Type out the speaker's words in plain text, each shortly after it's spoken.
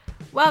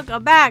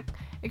Welcome back,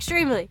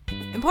 extremely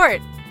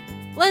important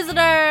listeners!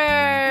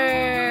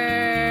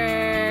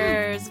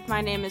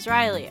 My name is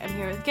Riley. I'm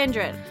here with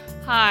Kindred.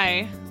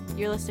 Hi.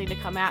 You're listening to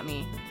Come At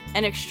Me,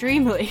 an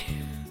extremely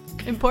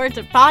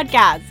important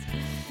podcast.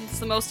 It's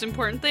the most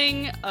important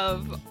thing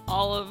of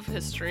all of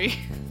history.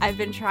 I've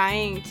been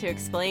trying to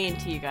explain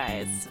to you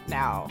guys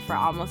now for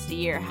almost a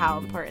year how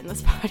important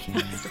this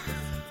podcast is.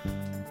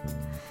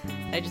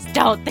 I just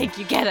don't think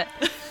you get it.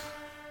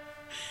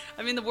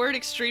 I mean, the word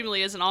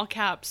extremely is in all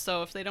caps,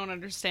 so if they don't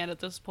understand at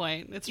this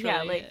point, it's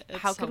really it's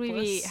how could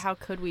hopeless. how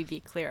could we be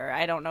clearer?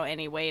 I don't know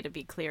any way to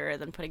be clearer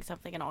than putting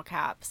something in all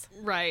caps.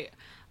 Right.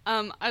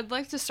 I'd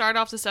like to start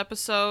off this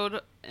episode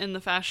in the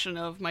fashion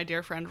of my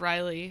dear friend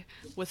Riley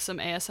with some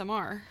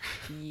ASMR.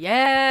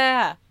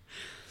 Yeah.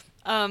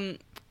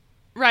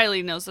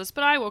 Riley knows this,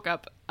 but I woke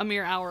up a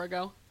mere hour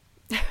ago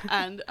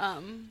and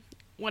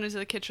went into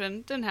the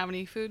kitchen. Didn't have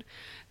any food,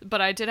 but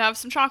I did have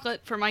some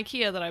chocolate from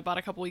IKEA that I bought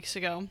a couple weeks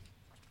ago.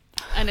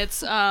 And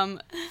it's,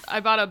 I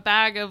bought a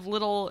bag of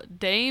little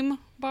Dame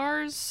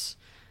bars.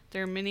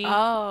 They're mini.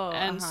 Oh,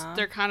 and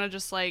they're kind of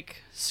just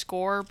like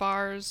score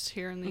bars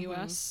here in the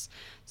U.S.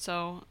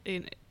 So,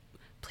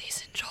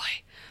 please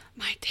enjoy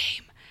my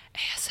Dame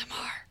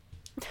ASMR.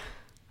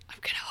 I'm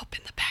going to open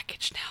the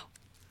package now.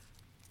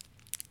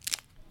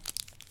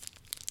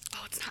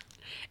 Oh,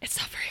 it's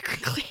not very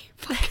crinkly,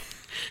 but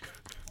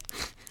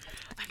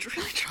I'm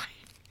really trying.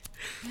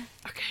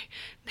 Okay,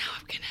 now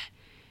I'm going to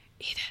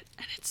eat it,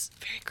 and it's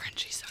very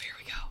crunchy, so here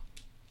we go.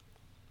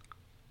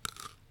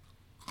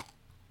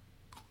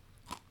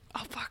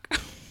 Oh, fuck.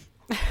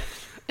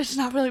 It's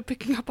not really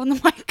picking up on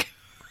the mic.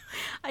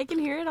 I can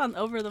hear it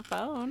over the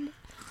phone.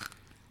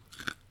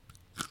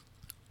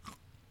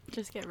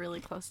 Just get really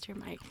close to your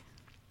mic.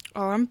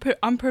 Oh, I'm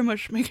pretty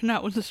much making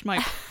out with this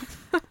mic.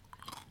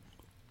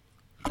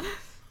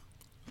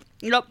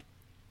 Yep.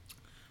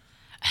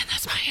 And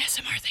that's my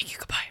ASMR. Thank you.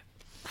 Goodbye.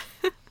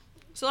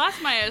 So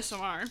that's my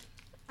ASMR.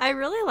 I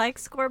really like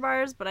score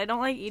bars, but I don't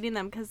like eating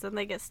them because then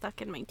they get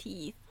stuck in my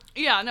teeth.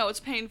 Yeah, no,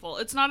 it's painful.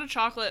 It's not a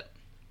chocolate.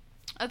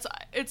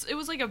 It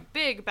was like a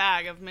big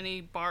bag of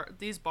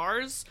these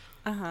bars.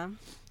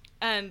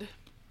 And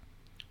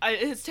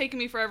it's taken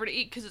me forever to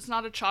eat because it's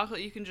not a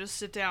chocolate you can just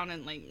sit down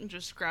and like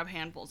just grab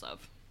handfuls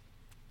of.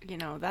 You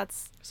know,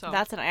 that's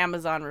an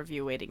Amazon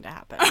review waiting to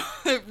happen.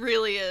 It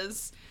really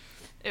is.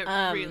 It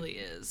really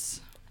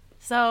is.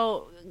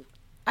 So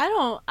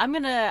I'm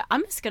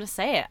just gonna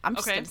say it. I'm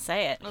just gonna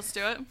say it. Let's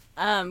do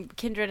it.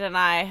 Kindred and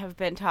I have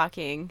been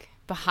talking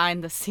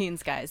behind the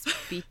scenes, guys.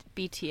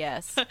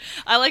 BTS.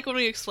 I like when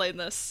we explain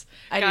this.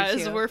 I do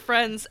guys, too. We're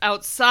friends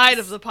outside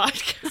of the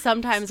podcast.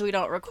 Sometimes we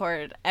don't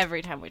record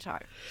every time we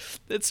talk.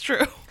 It's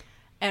true.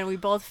 And we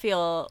both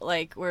feel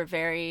like we're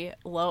very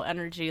low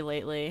energy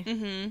lately.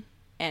 Mm-hmm.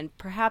 And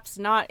perhaps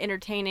not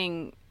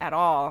entertaining at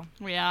all.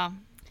 Yeah.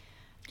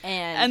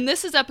 And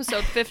this is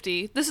episode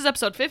 50. This is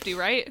episode 50,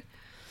 right?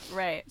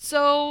 Right.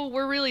 So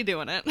we're really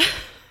doing it.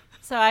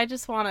 So I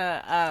just want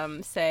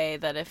to say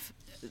that if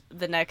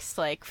the next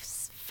like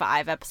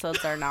 5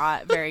 episodes are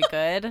not very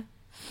good,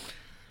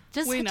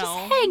 just hang in there.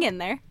 Hang in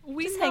there.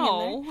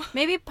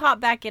 Maybe pop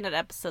back in at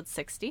episode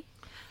 60.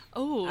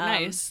 Oh,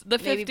 nice. The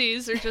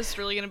 50s are just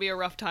really going to be a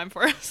rough time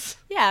for us.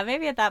 Yeah,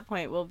 maybe at that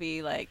point we'll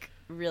be like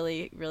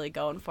really, really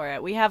going for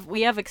it. We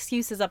have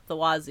excuses up the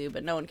wazoo,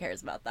 but no one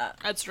cares about that.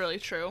 That's really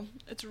true.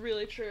 It's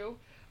really true.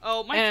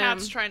 Oh, my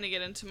cat's trying to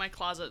get into my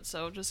closet,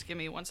 so just give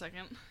me 1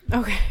 second.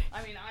 Okay.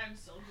 I mean, I'm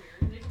still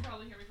here. They can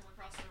probably hear me from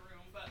across the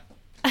room, but...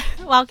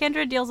 While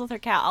Kendra deals with her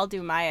cat, I'll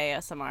do my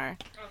ASMR.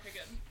 Okay,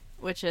 good.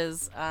 Which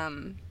is,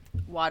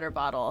 water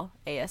bottle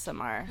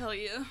ASMR. Hell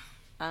yeah.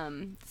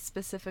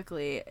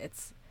 Specifically,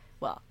 it's...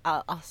 Well,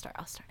 I'll start.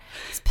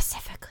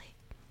 Specifically,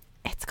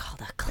 it's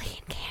called a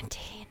clean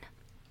canteen.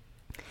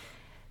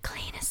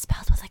 Clean is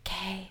spelled with a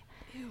K.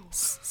 Ew.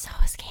 So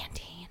is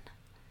canteen.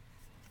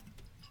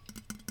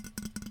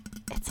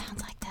 It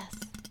sounds like this.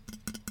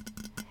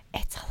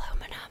 It's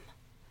aluminum.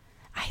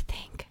 I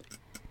think.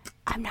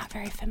 I'm not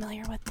very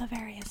familiar with the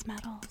various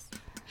metals.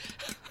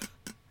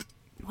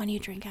 When you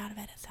drink out of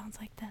it, it sounds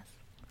like this.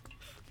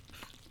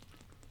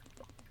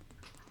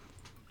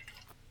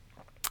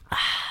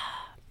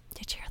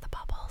 Did you hear the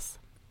bubbles?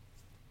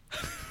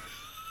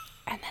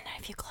 And then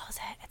if you close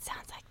it, it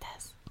sounds like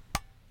this.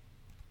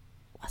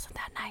 Wasn't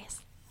that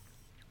nice?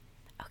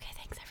 Okay,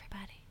 thanks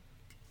everybody.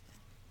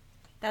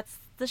 That's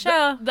the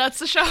show. That's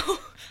the show.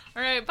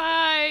 All right,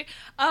 bye.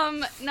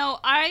 No,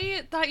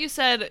 I thought you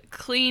said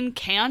clean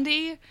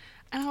candy,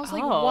 and I was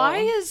like, why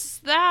is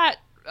that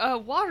a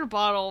water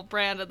bottle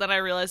brand? And then I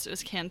realized it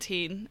was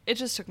Canteen. It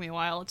just took me a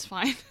while. It's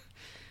fine.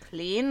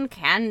 Clean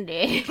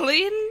candy.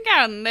 Clean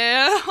candy.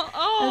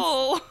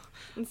 Oh.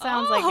 It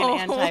sounds like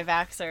an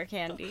anti-vaxxer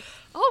candy.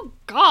 Oh,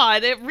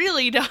 God, it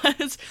really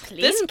does.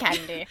 Clean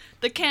candy.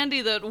 The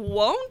candy that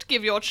won't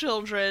give your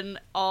children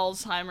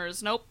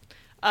Alzheimer's. Nope.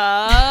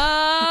 Autism.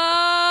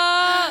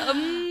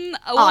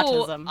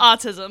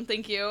 Autism,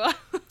 thank you.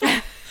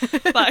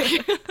 Fuck.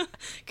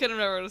 Couldn't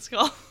remember what it's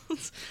called.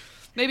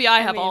 Maybe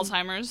I have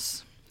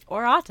Alzheimer's.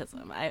 or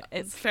autism.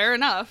 It's fair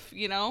enough,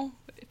 you know?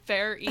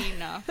 Fair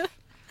enough.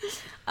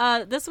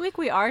 This week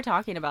we are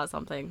talking about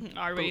something.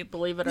 Are we?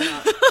 Believe it or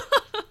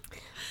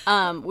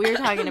not. We're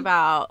talking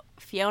about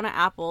Fiona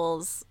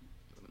Apple's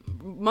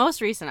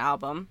most recent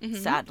album,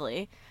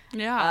 sadly.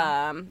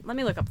 Yeah. Let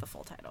me look up the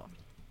full title.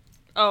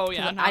 Oh,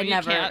 yeah. No, I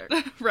never.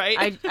 Can't.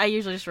 Right? I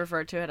usually just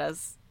refer to it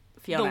as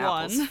Fiona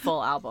Apple's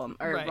full album,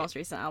 or most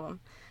recent album.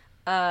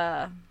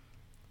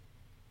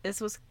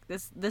 This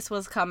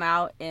was come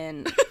out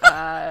in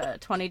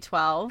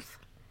 2012.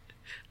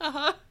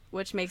 Uh-huh.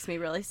 Which makes me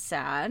really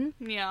sad.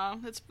 Yeah,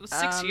 it's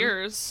 6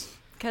 years.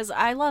 Because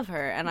I love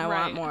her, and I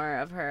want more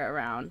of her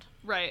around.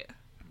 Right.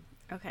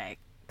 Okay,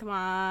 come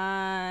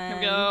on. Here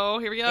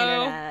we go.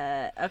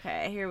 Internet.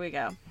 Okay, here we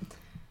go.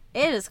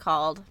 It is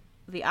called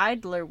The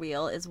Idler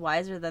Wheel is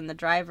Wiser Than the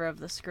Driver of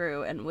the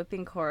Screw, and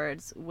Whipping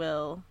Cords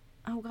Will...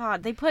 Oh,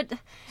 God, they put ... dots.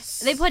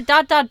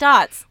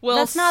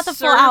 That's not the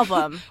full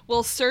album.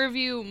 Will serve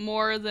you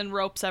more than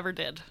ropes ever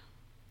did.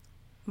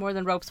 More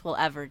than ropes will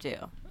ever do.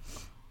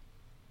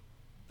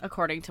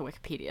 According to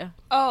Wikipedia.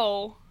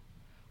 Oh.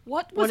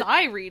 What was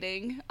I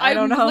reading? I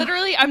don't know.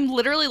 I'm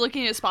literally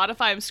looking at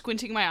Spotify. I'm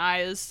squinting my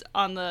eyes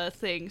on the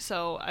thing,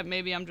 so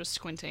maybe I'm just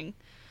squinting.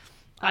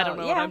 I don't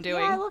know what I'm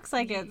doing. Yeah, it looks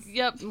like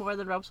it's more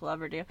than ropes will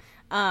ever do.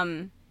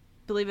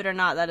 Believe it or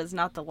not, that is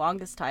not the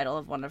longest title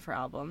of one of her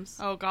albums.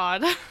 Oh,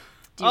 God.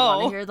 Do you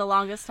want to hear the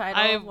longest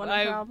title of one of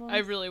her albums? I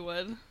really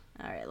would.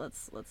 All right,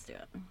 let's do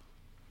it.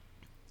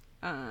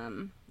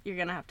 You're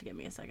gonna have to give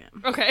me a second.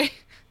 Okay.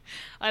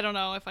 I don't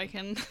know if I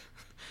can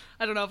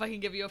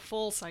give you a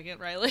full second,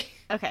 Riley.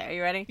 Okay, are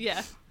you ready?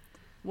 Yeah.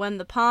 When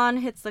the pawn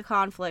hits the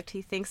conflict,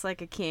 he thinks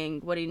like a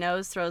king. What he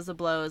knows throws the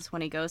blows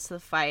when he goes to the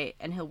fight,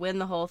 and he'll win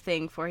the whole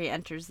thing before he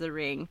enters the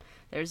ring.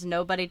 There's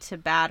nobody to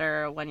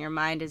batter when your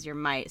mind is your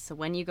might. So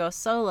when you go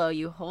solo,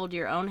 you hold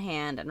your own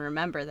hand and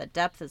remember that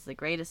depth is the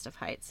greatest of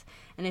heights.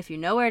 And if you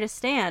know where to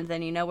stand,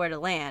 then you know where to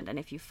land. And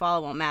if you fall,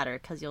 it won't matter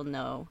because you'll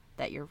know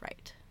that you're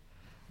right.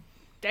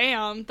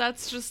 Damn,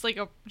 that's just like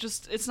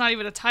it's not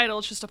even a title,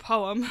 it's just a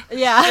poem.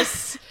 Yeah.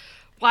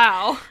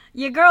 Wow.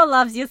 Your girl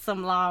loves you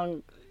some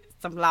long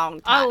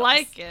titles. I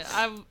like it.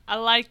 I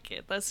like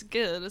it. That's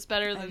good. It's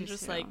better than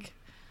just like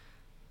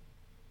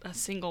a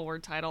single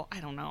word title. I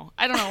don't know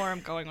where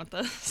I'm going with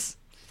this.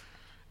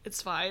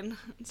 It's fine.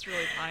 It's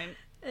really fine.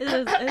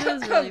 It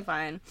is really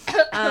fine.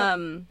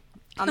 On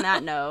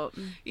that note.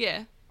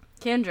 Yeah.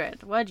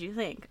 Kindred, what'd you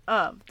think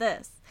of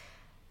this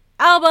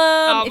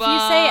album? If you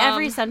say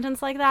every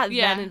sentence like that,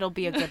 then it'll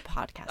be a good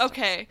podcast.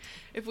 Okay.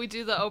 If we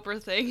do the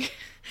Oprah thing.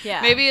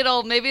 Yeah. Maybe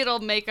it'll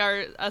make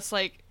us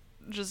like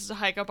just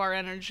hike up our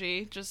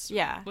energy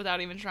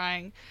without even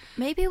trying.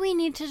 Maybe we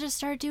need to just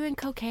start doing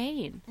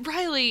cocaine.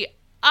 Riley,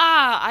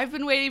 I've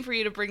been waiting for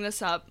you to bring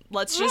this up.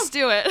 Let's just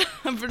do it.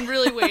 I've been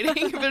really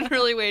waiting.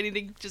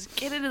 To just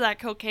get into that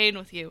cocaine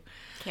with you.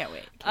 Can't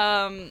wait.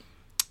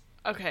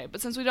 Okay, but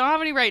since we don't have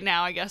any right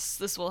now, I guess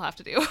this will have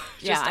to do.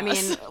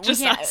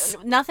 Just us.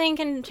 Nothing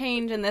can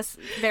change in this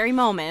very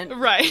moment.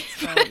 Right.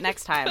 So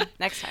next time.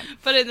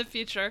 But in the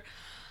future.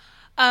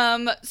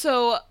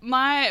 So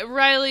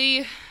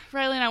Riley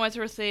and I went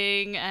through a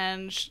thing,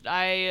 and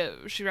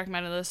she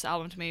recommended this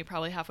album to me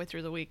probably halfway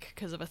through the week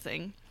because of a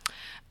thing.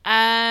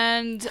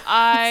 And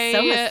I...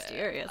 so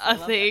mysterious. A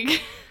thing.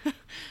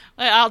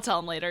 I'll tell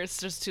him later. It's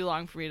just too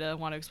long for me to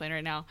want to explain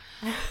right now.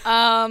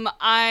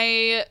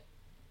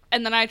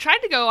 And then I tried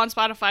to go on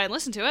Spotify and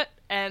listen to it,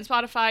 and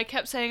Spotify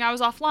kept saying I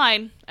was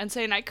offline and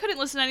saying I couldn't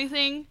listen to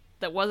anything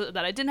that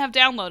I didn't have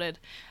downloaded.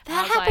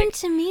 That happened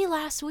to me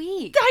last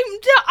week. And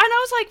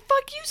I was like,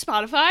 fuck you,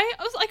 Spotify. I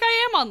was like,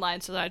 I am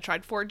online. So then I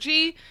tried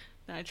 4G,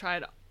 then I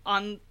tried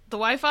on the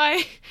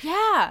Wi-Fi.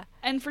 Yeah.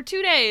 And for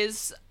 2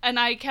 days, and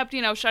I kept,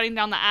 shutting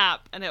down the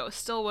app, and it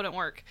still wouldn't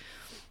work.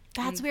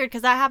 That's weird,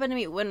 because that happened to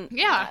me when...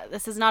 Yeah.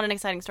 This is not an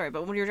exciting story,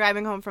 but when you were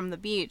driving home from the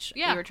beach,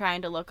 you were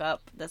trying to look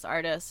up this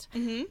artist.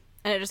 Mm-hmm.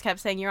 And it just kept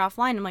saying, you're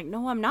offline. I'm like,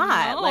 no, I'm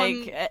not. No,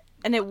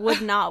 and it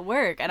would not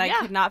work. And I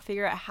could not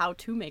figure out how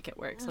to make it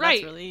work. So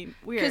that's really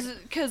weird.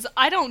 Because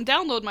I don't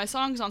download my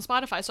songs on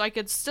Spotify, so I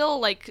could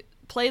still,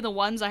 play the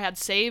ones I had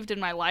saved in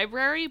my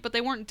library, but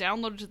they weren't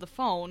downloaded to the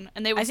phone,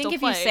 and they would still play. I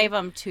think if you save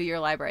them to your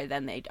library,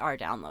 then they are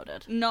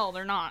downloaded. No,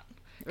 they're not.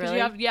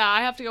 Really?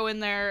 I have to go in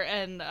there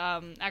and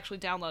actually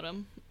download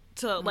them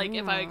to,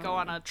 if I go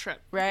on a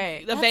trip.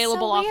 Right.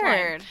 Available That's so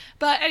offline. Weird.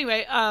 But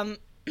anyway,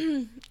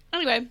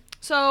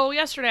 so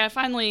yesterday I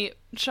finally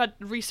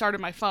restarted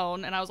my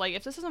phone, and I was like,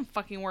 if this doesn't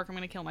fucking work, I'm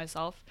gonna kill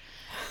myself.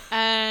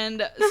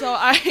 And so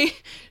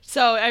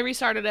I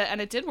restarted it, and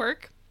it did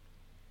work.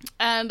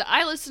 And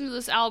I listened to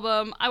this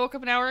album. I woke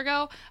up an hour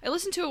ago. I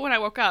listened to it when I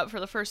woke up for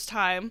the first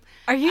time.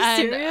 Are you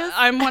serious?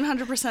 I'm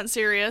 100%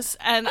 serious.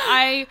 And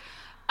I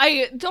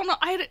don't know.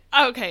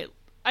 Okay.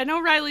 I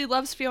know Riley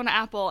loves Fiona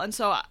Apple, and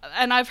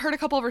I've heard a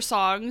couple of her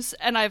songs,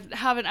 and I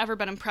haven't ever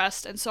been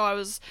impressed. And so I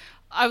was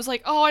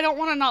like, oh, I don't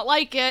want to not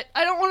like it.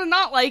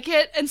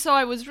 And so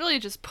I was really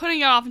just putting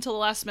it off until the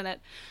last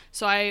minute.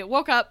 So I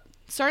woke up,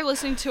 started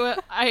listening to it.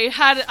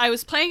 I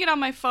was playing it on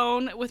my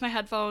phone with my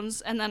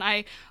headphones, and then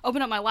I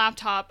opened up my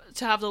laptop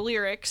to have the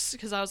lyrics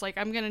because I was like,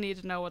 I'm gonna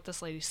need to know what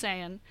this lady's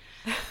saying,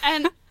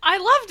 and I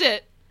loved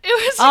it.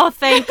 It was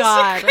thank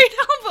God. A great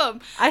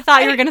album. I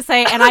thought you were gonna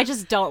say, and I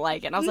just don't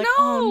like it. And I was like, no,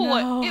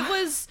 oh no. It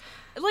was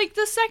like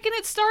the second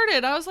it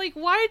started, I was like,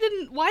 why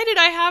did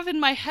I have in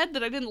my head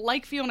that I didn't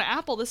like Fiona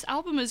Apple? This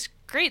album is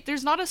great.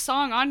 There's not a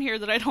song on here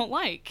that I don't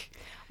like.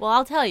 Well,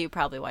 I'll tell you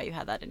probably why you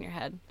had that in your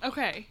head.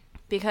 Okay.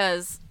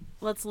 Because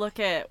let's look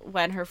at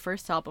when her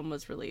first album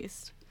was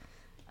released.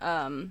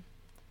 So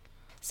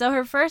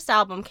her first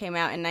album came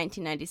out in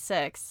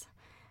 1996,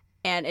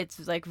 and it's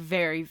like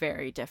very,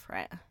 very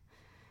different.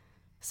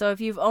 So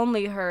if you've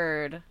only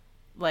heard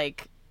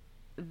like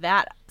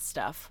that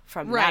stuff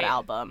from that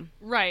album,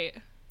 right,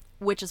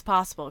 which is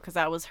possible because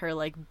that was her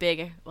like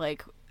big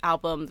like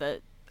album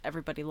that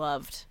everybody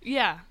loved.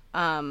 Yeah.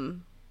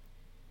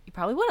 You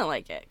probably wouldn't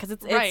like it because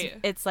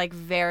it's like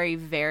very,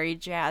 very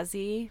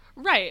jazzy.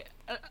 Right.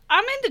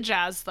 I'm into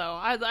jazz though.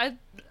 I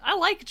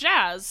like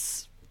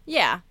jazz.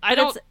 Yeah. I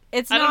don't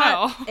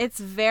know. It's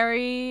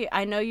very.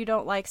 I know you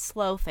don't like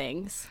slow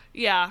things.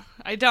 Yeah,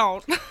 I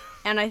don't.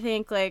 And I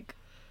think like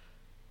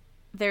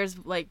there's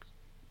like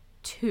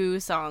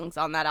 2 songs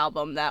on that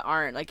album that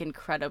aren't like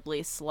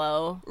incredibly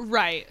slow.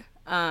 Right.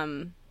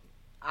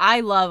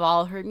 I love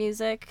all her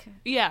music.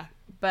 Yeah.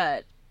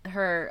 But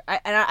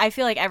I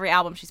feel like every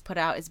album she's put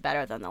out is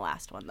better than the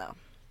last one though.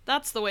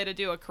 That's the way to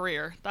do a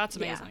career. That's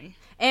amazing.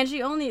 Yeah.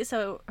 And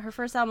so her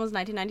first album was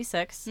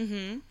 1996.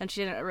 Mm-hmm. And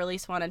she didn't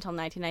release one until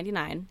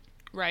 1999.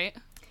 Right.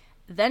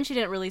 Then she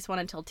didn't release one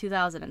until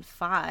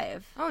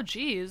 2005. Oh,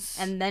 geez.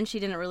 And then she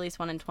didn't release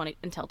one until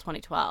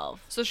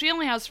 2012. So she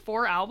only has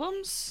 4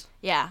 albums?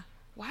 Yeah.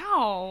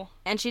 Wow.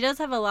 And she does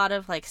have a lot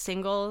of, like,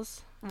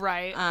 singles.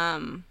 Right.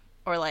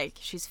 Or, like,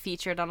 she's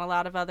featured on a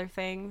lot of other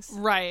things.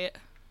 Right.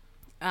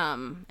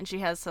 And she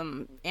has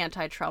some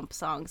anti-Trump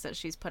songs that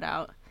she's put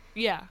out.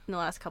 Yeah. In the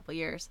last couple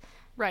years.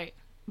 Right.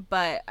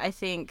 But I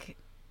think,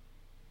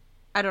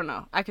 I don't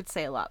know. I could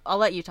say a lot. I'll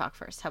let you talk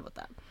first. How about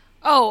that?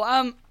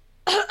 Oh,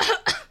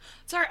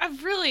 sorry,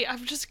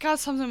 I've just got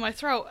something in my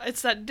throat.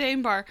 It's that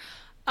Dame bar.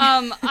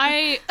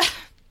 I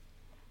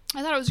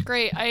thought it was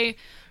great. I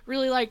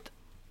really liked,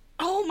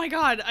 oh my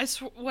god,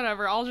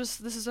 whatever, this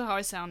is how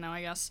I sound now,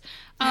 I guess.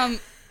 I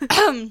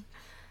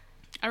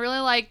really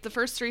liked the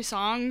first 3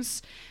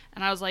 songs,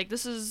 and I was like,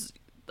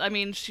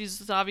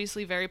 she's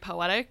obviously very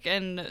poetic,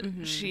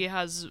 and she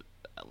has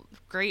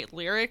great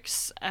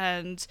lyrics,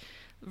 and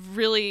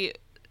really,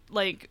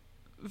 like,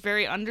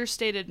 very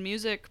understated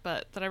music,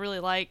 but that I really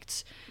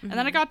liked. And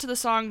then I got to the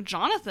song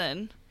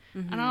Jonathan,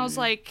 and I was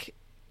like,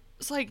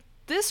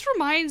 this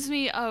reminds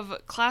me of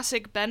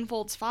classic Ben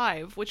Folds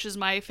 5, which is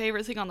my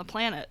favorite thing on the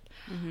planet.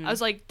 I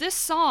was like, this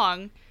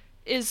song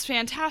is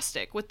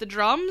fantastic with the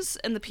drums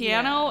and the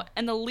piano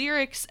and the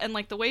lyrics and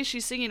like the way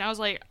she's singing. I was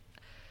like,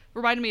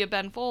 reminded me of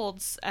Ben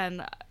Folds,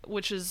 and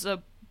which is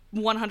a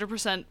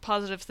 100%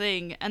 positive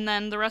thing. And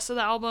then the rest of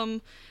the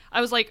album,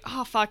 I was like,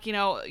 oh fuck,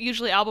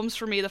 usually albums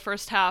for me the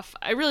first half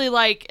I really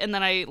like, and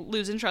then I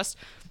lose interest.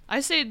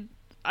 I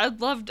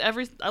loved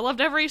every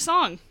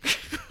song.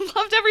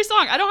 Loved every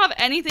song. I don't have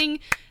anything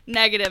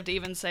negative to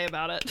even say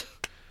about it.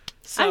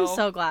 So, I'm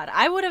so glad.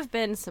 I would have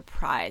been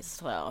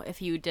surprised though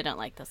if you didn't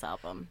like this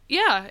album.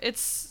 Yeah,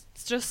 it's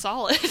just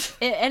solid.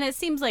 And it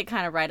seems like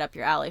kind of right up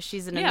your alley.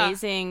 She's an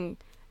amazing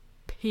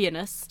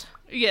pianist.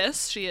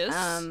 Yes, she is.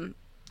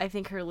 I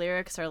think her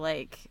lyrics are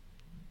like,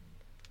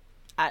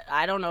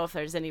 I don't know if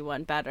there's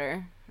anyone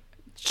better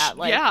at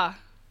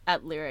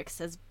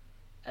lyrics as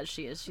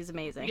she is. She's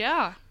amazing.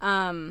 Yeah.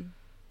 I'm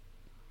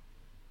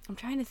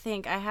trying to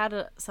think. I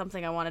had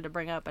something I wanted to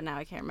bring up, and now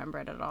I can't remember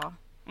it at all.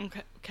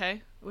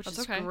 Okay. Which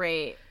is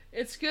great.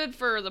 It's good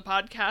for the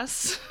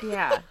podcast.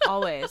 Yeah,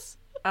 always.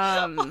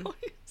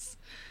 Always.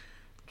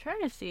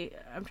 Trying to see.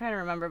 I'm trying to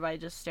remember by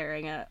just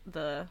staring at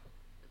the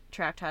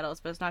track titles,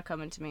 but it's not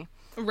coming to me.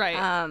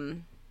 Right.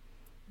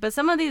 But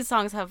some of these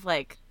songs have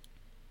like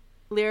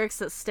lyrics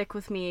that stick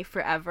with me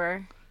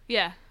forever.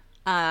 Yeah.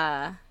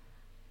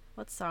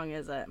 What song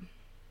is it?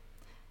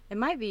 It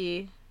might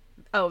be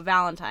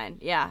Valentine.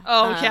 Yeah.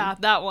 Oh yeah,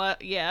 that one.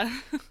 Yeah.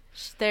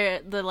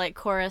 The like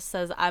chorus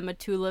says, "I'm a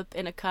tulip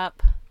in a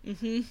cup.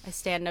 I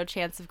stand no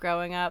chance of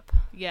growing up."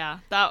 Yeah,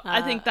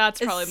 I think that's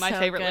probably my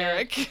favorite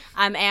lyric.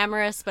 "I'm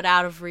amorous but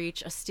out of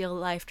reach, a still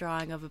life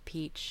drawing of a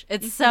peach."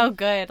 It's so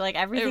good. Like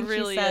everything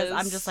really she says, is.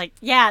 I'm just like,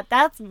 yeah,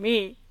 that's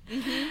me.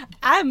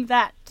 I'm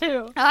that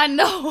too. I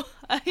know.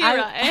 Here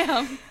I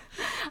am.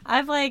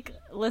 I've like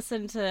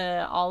listened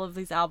to all of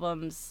these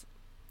albums.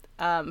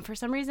 For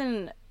some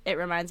reason, it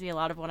reminds me a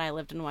lot of when I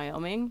lived in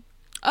Wyoming.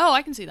 Oh,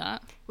 I can see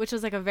that. Which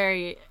was like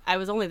I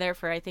was only there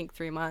for I think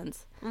 3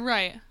 months.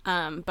 Right.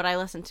 But I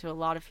listened to a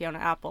lot of Fiona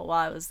Apple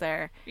while I was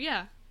there.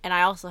 Yeah. And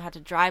I also had to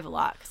drive a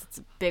lot because it's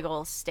a big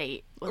old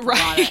state with a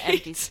lot of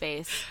empty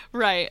space.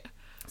 Right.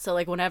 So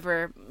like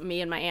whenever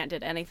me and my aunt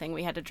did anything,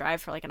 we had to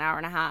drive for like an hour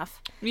and a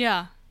half.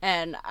 Yeah.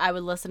 And I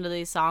would listen to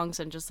these songs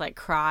and just like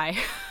cry.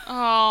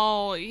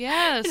 Oh,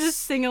 yes. Just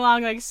sing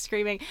along, like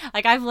screaming.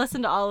 Like I've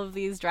listened to all of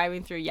these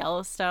driving through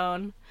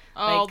Yellowstone.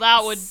 Oh, like,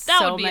 that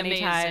would be many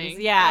amazing. Times.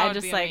 Yeah, and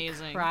just like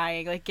amazing.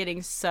 crying, like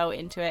getting so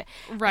into it.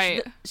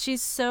 Right.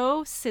 She's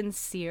so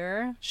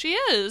sincere. She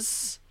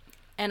is.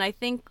 And I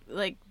think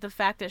like the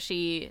fact that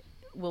she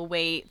will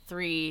wait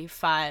 3,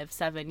 5,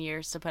 7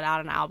 years to put out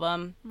an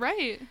album.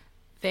 Right.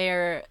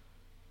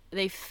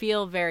 They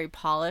feel very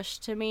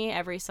polished to me,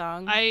 every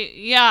song.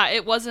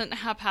 It wasn't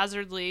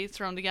haphazardly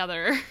thrown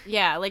together.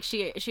 Yeah, like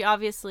she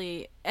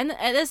obviously, and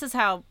this is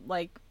how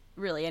like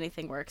really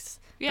anything works.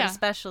 Yeah. But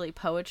especially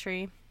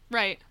poetry.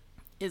 Right.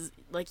 Is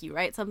like you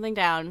write something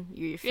down,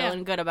 you're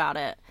feeling good about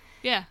it.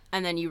 Yeah.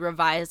 And then you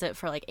revise it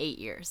for like 8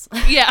 years.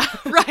 Yeah,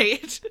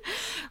 right.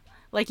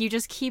 Like you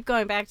just keep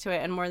going back to it,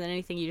 and more than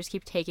anything, you just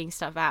keep taking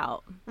stuff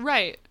out.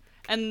 Right.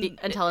 And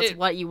until it's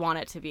what you want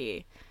it to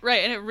be.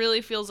 Right, and it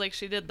really feels like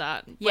she did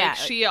that. Yeah. Like,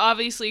 she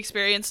obviously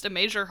experienced a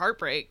major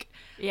heartbreak.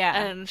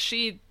 Yeah. And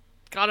she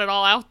got it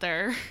all out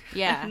there.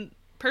 Yeah.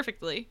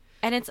 Perfectly.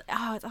 And it's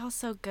all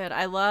so good.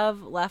 I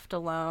love Left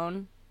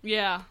Alone.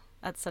 Yeah.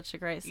 That's such a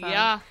great song.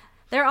 Yeah.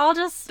 They're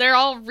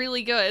all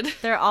really good.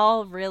 They're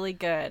all really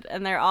good.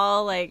 And they're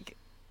all, like,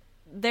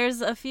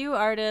 there's a few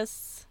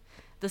artists,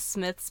 the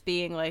Smiths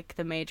being, like,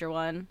 the major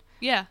one.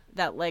 Yeah.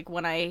 That, like,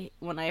 when I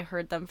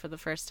heard them for the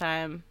first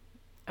time,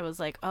 I was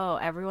like, oh,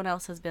 everyone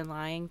else has been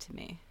lying to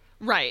me.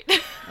 Right.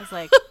 I was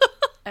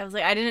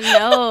like, I didn't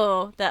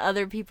know that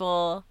other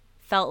people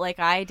felt like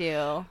I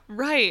do.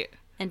 Right.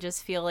 And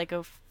just feel like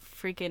a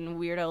freaking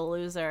weirdo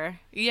loser.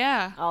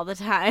 Yeah. All the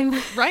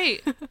time.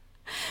 Right.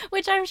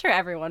 Which I'm sure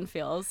everyone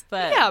feels,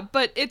 but... Yeah,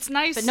 but it's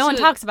nice But no one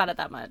talks about it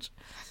that much.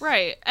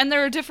 Right. And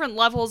there are different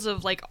levels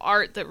of, like,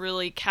 art that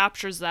really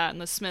captures that,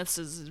 and the Smiths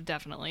is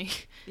definitely...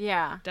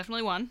 Yeah.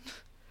 Definitely one.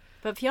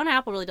 But Fiona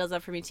Apple really does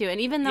that for me, too. And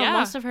even though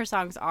most of her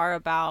songs are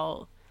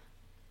about,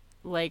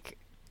 like,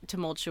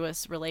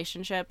 tumultuous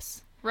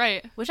relationships...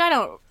 Right. Which I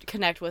don't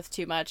connect with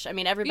too much. I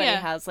mean, everybody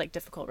has, like,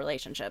 difficult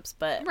relationships,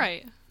 but...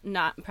 Right.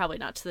 Probably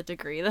not to the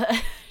degree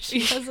that she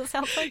does, it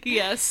sounds like.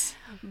 Yes.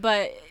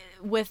 But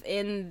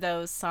within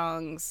those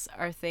songs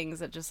are things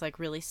that just, like,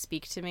 really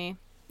speak to me.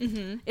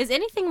 Mm-hmm. Is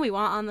Anything We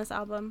Want on this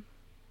album?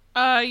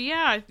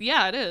 Yeah,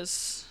 it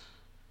is.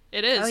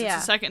 It is. Oh, yeah.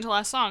 It's the second to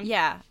last song.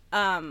 Yeah.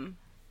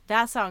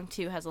 That song,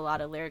 too, has a lot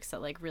of lyrics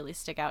that, like, really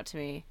stick out to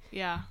me.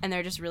 Yeah. And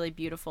they're just really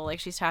beautiful. Like,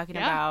 she's talking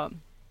about...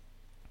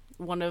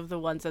 One of the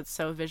ones that's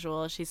so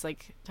visual, she's,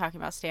 like, talking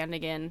about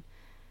standing in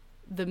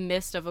the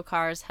mist of a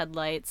car's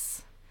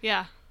headlights.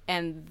 Yeah.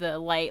 And the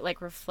light,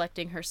 like,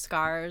 reflecting her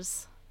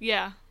scars.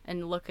 Yeah.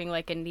 And looking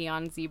like a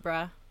neon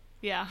zebra.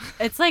 Yeah.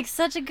 It's, like,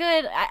 such a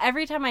good...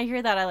 Every time I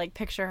hear that, I, like,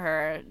 picture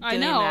her doing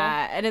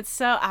that. And it's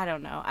so... I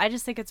don't know. I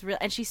just think it's real...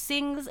 And she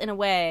sings in a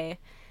way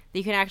that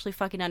you can actually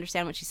fucking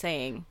understand what she's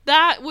saying.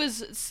 That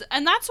was...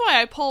 And that's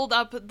why I pulled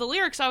up the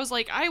lyrics. I was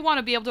like, I want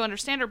to be able to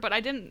understand her, but I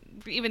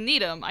didn't even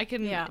need them. I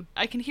can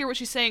hear what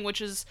she's saying,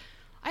 which is...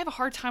 I have a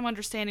hard time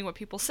understanding what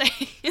people say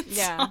in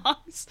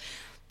songs.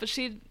 But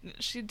she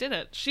did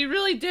it. She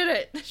really did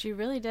it. She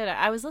really did it.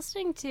 I was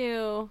listening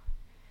to...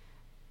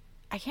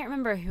 I can't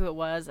remember who it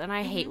was, and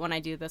I hate when I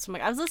do this. I'm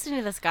like, I was listening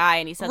to this guy,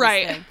 and he said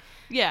this thing.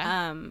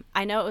 Yeah.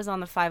 I know it was on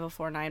the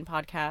 5049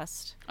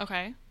 podcast.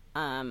 Okay.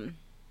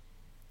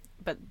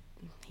 But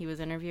he was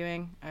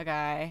interviewing a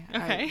guy.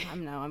 Okay.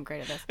 I'm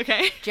great at this.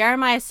 Okay.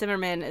 Jeremiah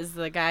Zimmerman is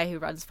the guy who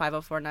runs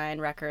 5049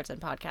 Records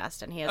and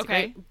podcast, and he has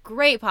a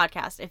great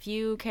podcast. If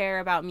you care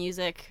about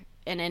music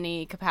in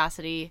any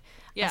capacity,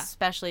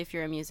 especially if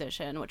you're a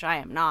musician, which I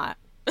am not,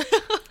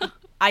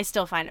 I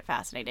still find it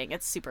fascinating.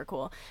 It's super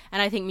cool.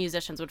 And I think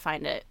musicians would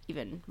find it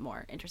even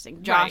more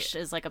interesting. Josh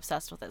is, like,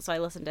 obsessed with it, so I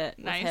listen to it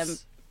with him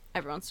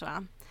every once in a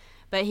while.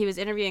 But he was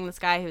interviewing this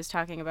guy who was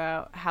talking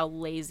about how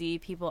lazy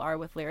people are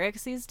with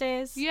lyrics these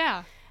days.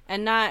 Yeah.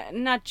 And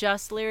not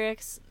just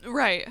lyrics.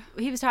 Right.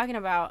 He was talking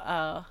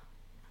about,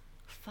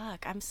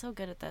 I'm so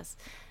good at this.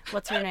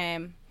 What's her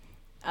name?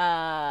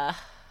 Oh,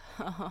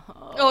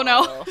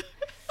 no.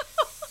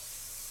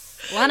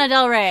 Lana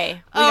Del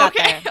Rey. We got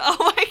there.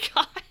 Oh, my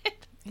God.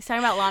 He's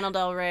talking about Lana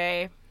Del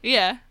Rey.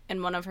 Yeah.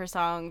 And one of her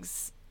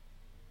songs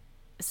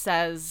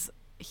says,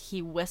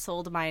 he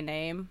whistled my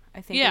name,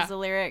 I think is the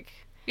lyric.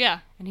 Yeah.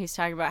 And he's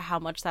talking about how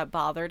much that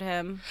bothered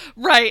him.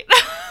 Right.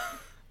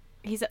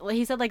 He said,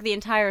 like, the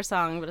entire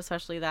song, but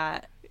especially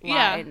that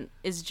line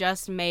is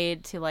just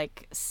made to,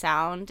 like,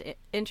 sound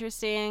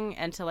interesting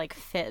and to, like,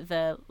 fit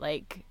the,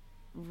 like,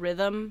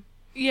 rhythm.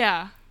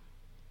 Yeah.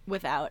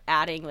 Without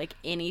adding, like,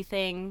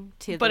 anything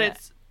to the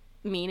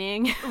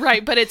meaning.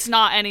 Right, but it's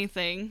not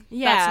anything.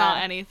 Yeah. That's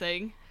not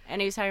anything.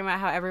 And he was talking about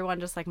how everyone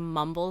just, like,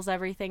 mumbles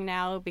everything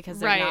now because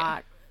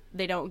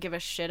they don't give a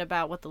shit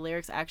about what the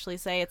lyrics actually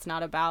say. It's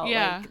not about,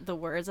 like, the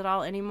words at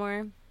all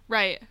anymore.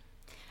 Right.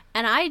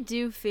 And I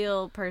do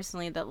feel,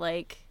 personally, that,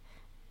 like,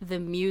 the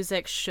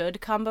music should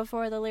come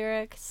before the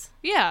lyrics.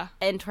 Yeah.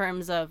 In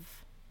terms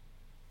of,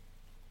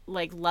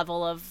 like,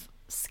 level of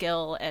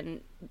skill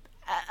and...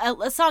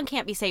 A song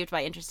can't be saved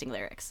by interesting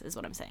lyrics, is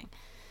what I'm saying.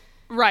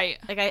 Right.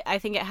 Like, I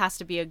think it has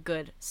to be a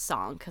good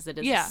song because it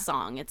is a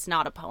song. It's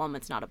not a poem.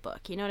 It's not a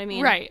book. You know what I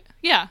mean? Right.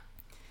 Yeah.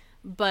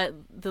 But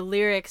the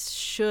lyrics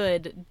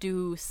should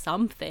do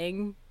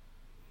something.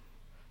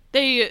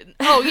 And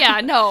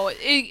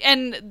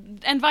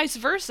vice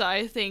versa,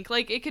 I think.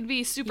 Like, it could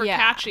be super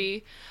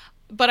catchy,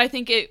 but I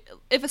think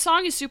if a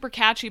song is super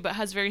catchy but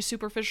has very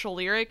superficial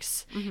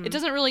lyrics, it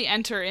doesn't really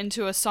enter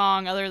into a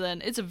song other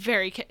than it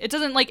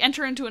doesn't, like,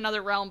 enter into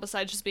another realm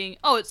besides just being,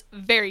 it's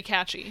very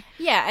catchy.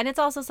 Yeah, and it's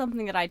also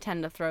something that I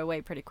tend to throw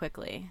away pretty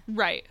quickly.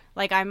 Right.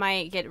 Like, I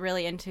might get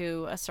really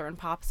into a certain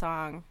pop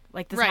song.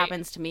 Like, this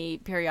happens to me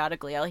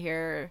periodically. I'll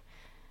hear,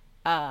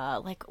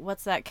 like,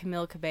 what's that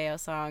Camille Cabello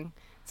song?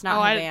 It's not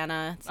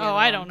Havana.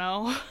 I don't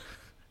know.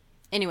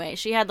 Anyway,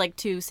 she had, like,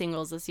 2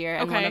 singles this year,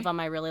 and one of them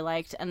I really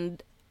liked,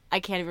 and I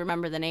can't even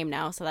remember the name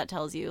now, so that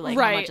tells you, like,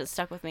 how much it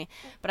stuck with me.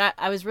 But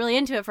I was really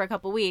into it for a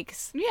couple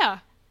weeks. Yeah.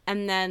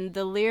 And then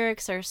the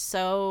lyrics are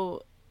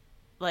so,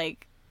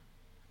 like,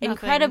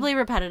 incredibly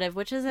repetitive,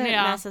 which isn't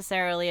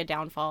necessarily a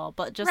downfall,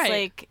 but just,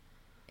 like,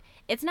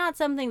 it's not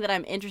something that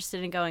I'm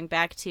interested in going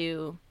back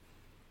to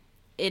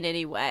in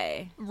any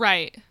way.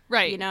 Right.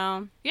 You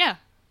know? Yeah.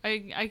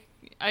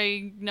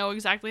 I know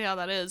exactly how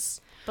that is.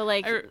 But,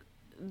 like,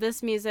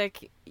 this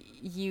music,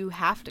 you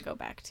have to go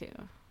back to.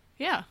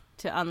 Yeah.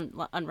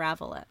 To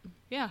unravel it.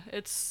 Yeah,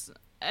 if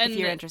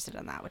you're interested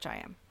in that, which I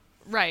am.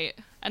 Right.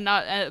 And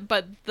not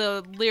but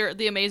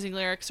the amazing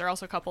lyrics are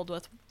also coupled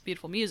with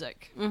beautiful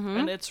music.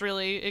 And it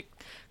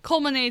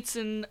culminates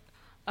in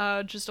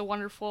just a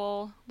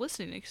wonderful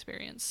listening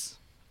experience.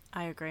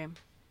 I agree.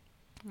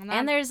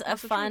 And there's a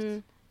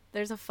fun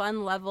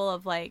level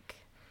of, like,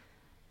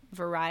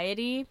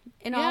 variety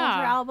in all of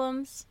her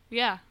albums.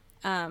 Yeah.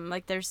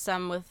 Like, there's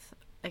some with,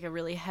 like, a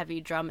really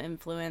heavy drum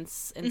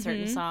influence in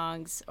certain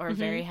songs, or a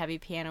very heavy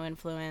piano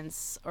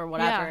influence, or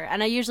whatever. Yeah.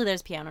 And usually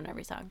there's piano in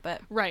every song, but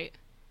right.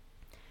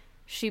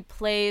 She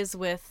plays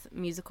with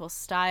musical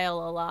style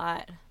a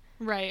lot.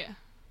 Right.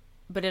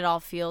 But it all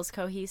feels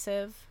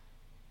cohesive.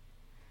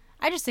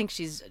 I just think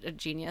she's a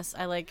genius.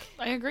 I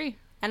agree.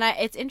 And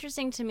it's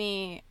interesting to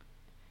me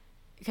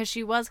because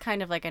she was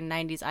kind of like a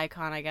 90s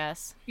icon, I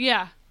guess.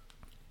 Yeah.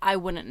 I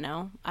wouldn't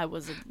know. I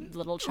was a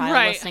little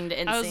child listening to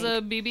NSYNC. I was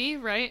a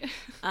BB, right?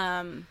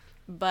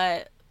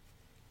 But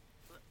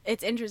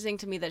it's interesting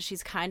to me that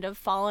she's kind of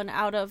fallen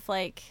out of,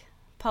 like,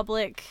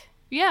 public.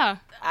 Yeah.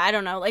 I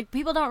don't know. Like,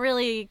 people don't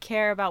really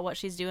care about what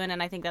she's doing,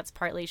 and I think that's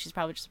partly she's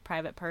probably just a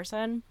private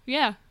person.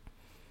 Yeah.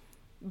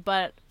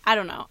 But I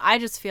don't know. I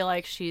just feel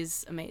like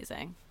she's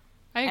amazing.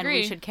 I agree. And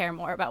we should care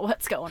more about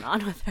what's going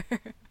on with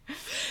her.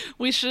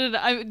 We should.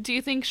 Do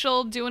you think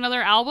she'll do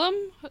another album?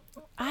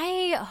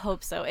 I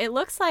hope so. It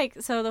looks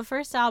like, so the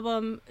first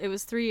album, it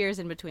was 3 years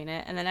in between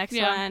it, and the next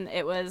one,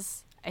 it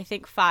was, I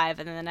think, 5,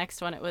 and then the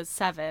next one, it was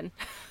 7.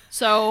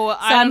 So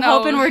I'm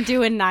hoping we're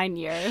doing 9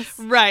 years.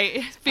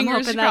 Right.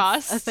 Fingers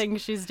crossed. That's a thing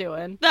she's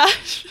doing.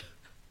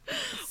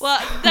 Well,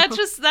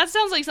 that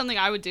sounds like something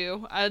I would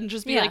do. I'd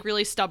just be like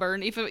really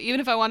stubborn. Even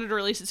if I wanted to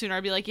release it sooner,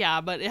 I'd be like, yeah,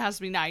 but it has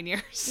to be 9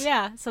 years.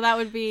 Yeah, so that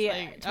would be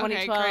like,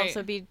 2012, okay, so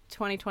it'd be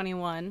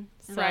 2021.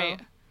 So right.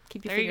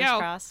 Keep your fingers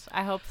crossed.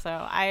 I hope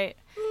so.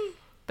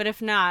 But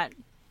if not,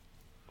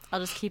 I'll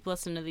just keep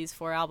listening to these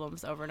 4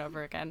 albums over and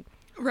over again.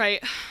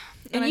 Right.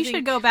 And you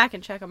should go back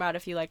and check them out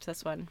if you liked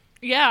this one.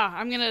 Yeah,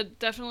 I'm gonna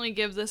definitely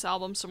give this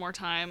album some more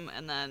time,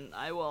 and then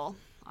I will.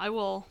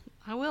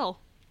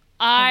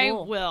 On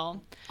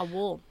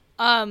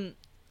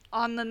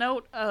the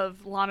note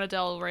of Lana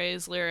Del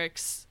Rey's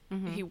lyrics,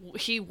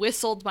 he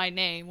whistled my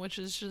name, which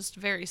is just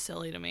very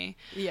silly to me.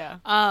 Yeah.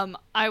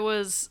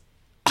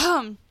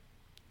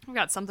 I've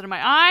got something in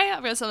my eye.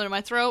 I've got something in my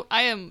throat.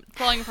 I am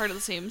falling apart at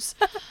the seams.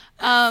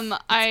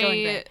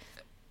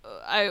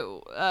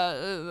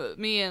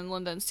 Me and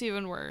Linda and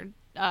Steven were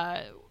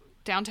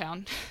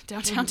downtown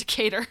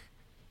Decatur,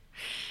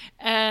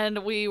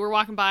 and we were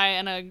walking by,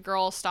 and a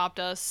girl stopped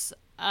us.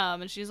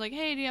 And she's like,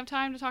 hey, do you have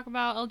time to talk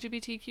about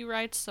LGBTQ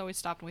rights? So we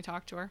stopped and we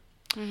talked to her.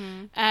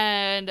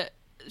 And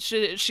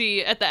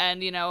she at the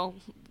end,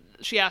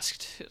 she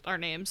asked our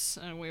names,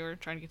 and we were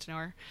trying to get to know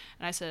her.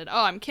 And I said,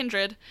 oh, I'm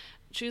Kindred.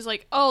 She was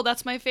like, oh,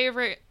 that's my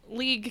favorite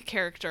League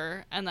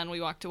character. And then we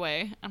walked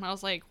away. And I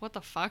was like, what the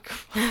fuck?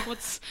 I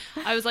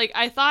was like,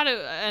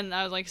 and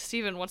I was like,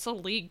 Steven, what's a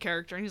League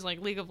character? And he's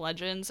like, League of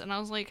Legends. And I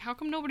was like, how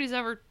come nobody's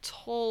ever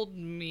told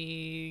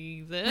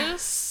me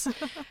this?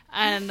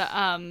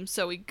 And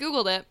so we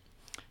Googled it.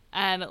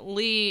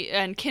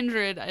 And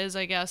Kindred is,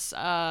 I guess,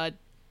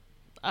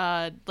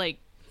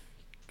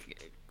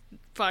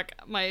 fuck,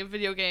 my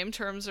video game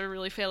terms are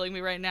really failing me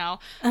right now.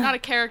 Not a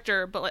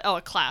character, but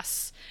a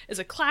class. Is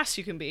a class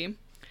you can be.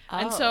 Oh.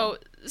 And so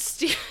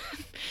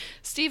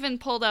Steven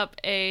pulled up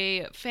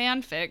a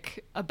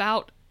fanfic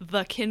about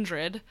the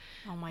Kindred.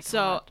 Oh my god.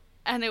 So,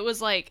 and it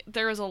was like,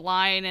 there was a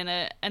line in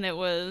it, and it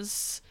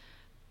was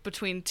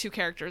between 2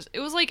 characters. It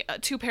was like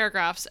 2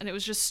 paragraphs, and it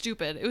was just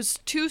stupid. It was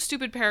 2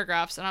 stupid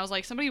paragraphs, and I was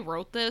like, somebody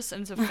wrote this,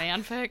 and it's a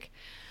fanfic.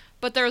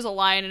 But there was a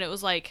line, and it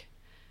was like,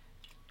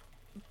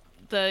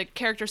 the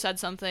character said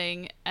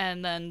something,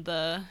 and then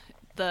the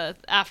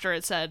after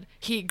it said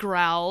he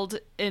growled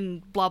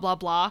in blah blah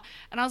blah,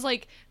 and I was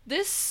like,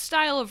 this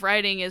style of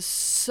writing is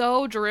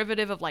so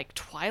derivative of like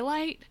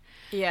Twilight.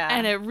 Yeah.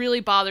 And it really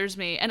bothers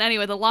me. And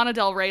anyway, the Lana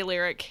Del Rey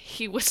lyric,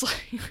 he whistled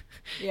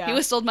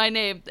my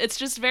name. It's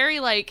just very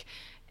like,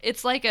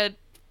 it's like a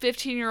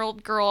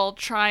 15-year-old girl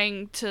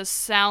trying to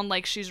sound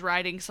like she's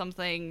writing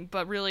something,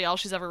 but really all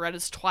she's ever read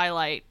is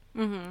Twilight.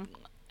 Mm-hmm.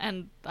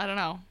 And I don't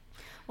know.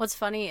 What's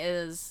funny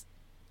is,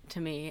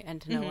 to me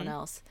and to no one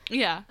else,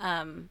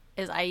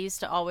 is I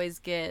used to always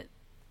get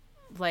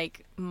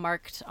like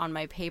marked on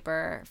my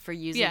paper for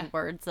using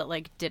words that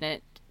like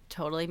didn't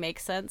totally make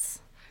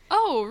sense.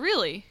 Oh,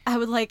 really? I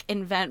would like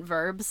invent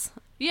verbs.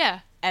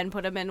 Yeah. And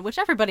put them in, which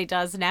everybody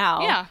does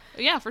now. Yeah.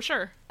 Yeah, for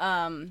sure.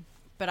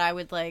 But I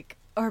would like,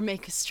 or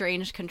make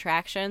strange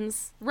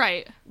contractions.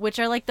 Right. Which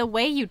are like the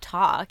way you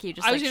talk. You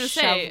just like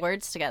shove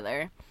words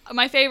together.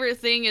 My favorite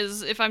thing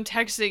is, if I'm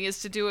texting,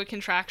 is to do a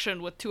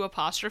contraction with 2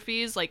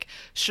 apostrophes, like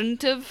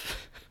shouldn't have.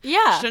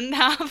 Yeah. Shouldn't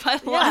have.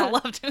 I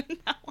love doing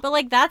that one. But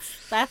like that's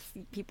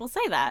people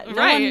say that. No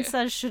one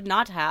says should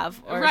not have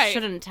or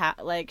shouldn't have,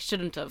 like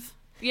shouldn't have.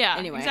 Yeah,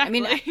 anyway,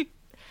 exactly. I mean,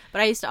 but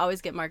I used to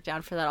always get marked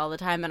down for that all the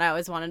time, and I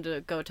always wanted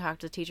to go talk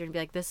to the teacher and be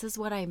like, this is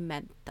what I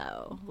meant,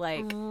 though.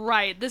 Like,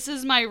 right, this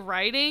is my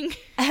writing.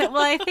 Well,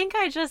 I think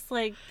I just,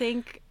 like,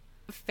 think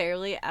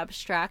fairly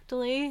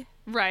abstractly.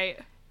 Right.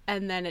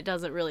 And then it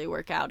doesn't really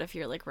work out if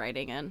you're, like,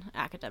 writing an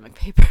academic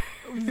paper.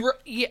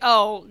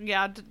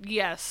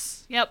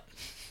 Yes. Yep.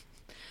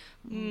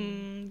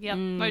 Yep.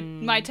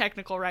 My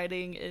technical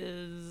writing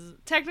is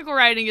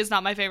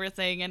not my favorite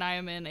thing, and I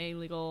am in a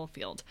legal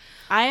field.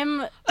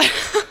 I'm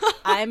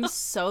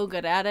so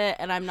good at it,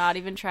 and I'm not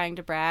even trying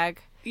to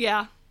brag.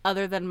 Yeah.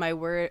 Other than my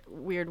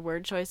weird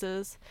word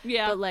choices.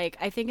 Yeah. But like,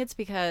 I think it's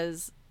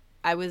because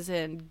I was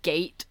in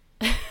GATE.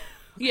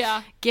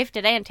 Yeah.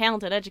 Gifted and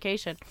talented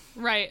education.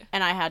 Right.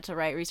 And I had to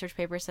write research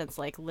papers since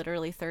like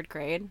literally 3rd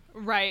grade.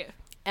 Right.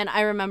 And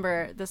I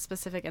remember this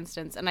specific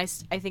instance, and I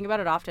think about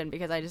it often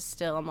because I just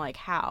still am like,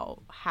 how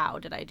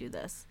did I do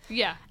this?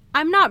 Yeah.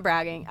 I'm not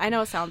bragging. I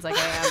know it sounds like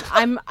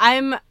I am.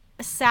 I'm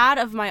sad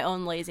of my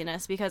own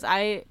laziness because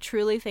I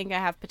truly think I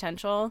have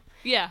potential.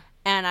 Yeah.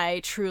 And I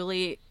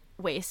truly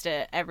waste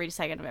it every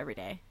second of every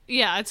day.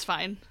 Yeah, it's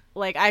fine.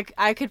 Like,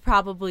 I could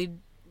probably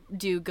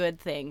do good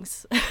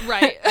things.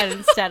 Right. And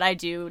instead I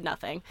do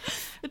nothing.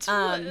 It's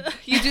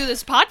you do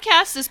this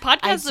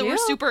podcast that we're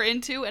super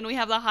into, and we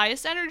have the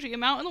highest energy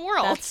amount in the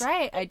world. That's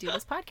right. I do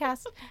this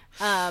podcast.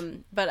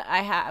 But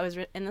I was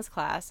in this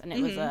class, and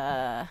it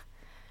was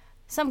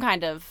some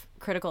kind of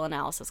critical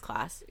analysis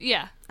class.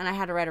 Yeah. And I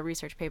had to write a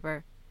research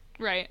paper.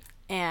 Right.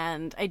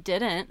 And I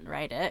didn't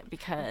write it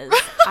because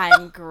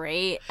I'm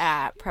great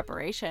at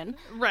preparation.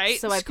 Right.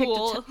 So I picked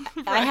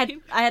I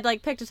had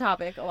like picked a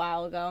topic a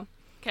while ago.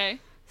 Okay.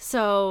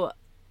 So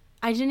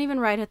I didn't even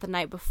write it the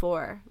night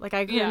before. Like,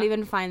 I couldn't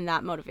even find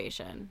that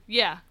motivation.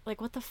 Yeah. Like,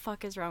 what the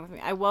fuck is wrong with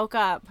me? I woke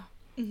up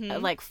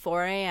at like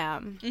 4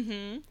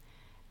 a.m.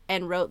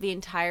 And wrote the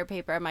entire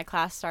paper. My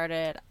class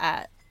started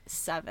at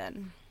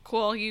 7.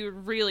 Cool. You're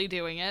really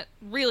doing it.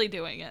 Really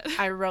doing it.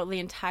 I wrote the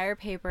entire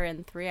paper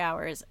in 3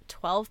 hours,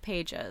 12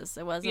 pages.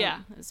 It wasn't. Yeah.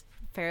 It was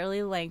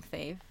fairly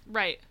lengthy.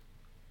 Right.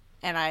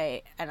 And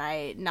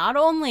I not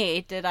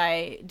only did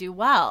I do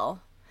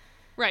well.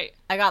 Right.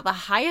 I got the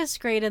highest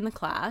grade in the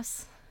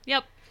class.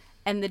 Yep.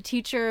 And the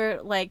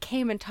teacher, like,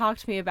 came and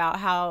talked to me about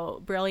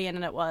how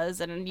brilliant it was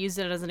and used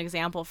it as an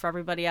example for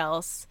everybody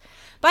else.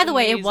 By the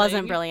way, it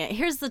wasn't brilliant.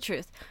 Here's the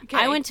truth. Okay.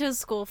 I went to a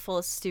school full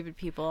of stupid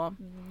people.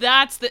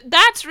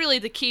 That's really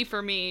the key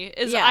for me,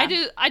 is I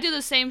do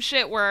the same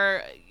shit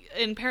where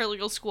in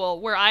paralegal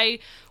school where I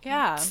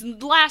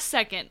last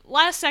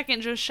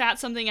second just shat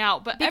something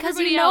out, but because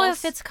everybody you know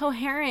else, if it's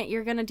coherent,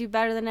 you're gonna do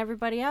better than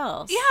everybody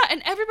else. Yeah,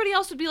 and everybody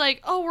else would be like,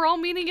 "Oh, we're all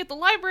meeting at the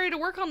library to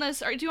work on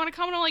this. Or do you want to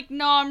come?" And I'm like,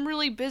 "No, I'm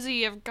really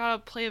busy. I've got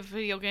to play a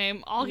video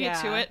game. I'll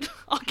get to it.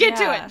 I'll get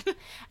to it."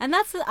 And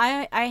that's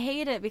I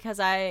hate it because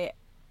I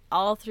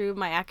all through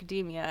my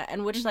academia,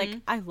 and which like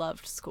I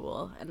loved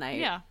school, and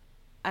I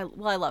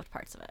loved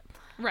parts of it.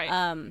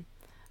 Right.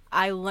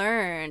 I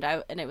learned,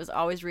 and it was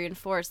always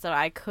reinforced, that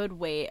I could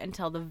wait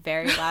until the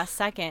very last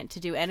second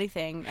to do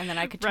anything, and then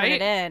I could turn it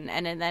in,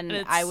 and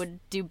then I would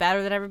do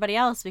better than everybody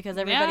else because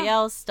everybody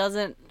else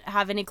doesn't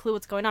have any clue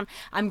what's going on.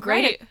 I'm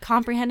great at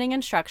comprehending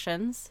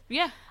instructions.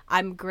 Yeah.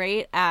 I'm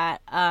great at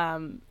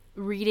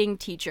reading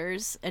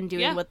teachers and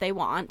doing what they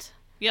want.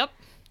 Yep.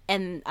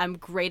 And I'm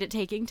great at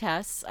taking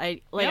tests.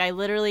 I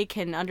literally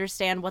can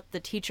understand what the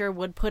teacher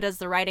would put as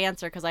the right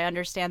answer because I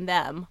understand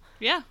them.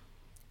 Yeah.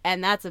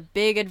 And that's a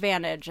big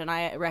advantage, and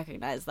I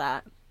recognize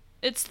that.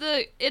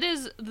 It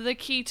is the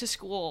key to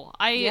school.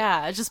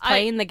 It's just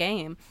playing the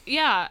game.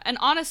 Yeah, and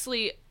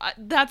honestly, I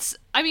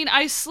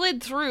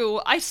slide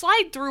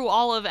through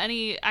all of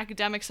any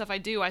academic stuff I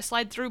do. I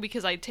slide through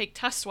because I take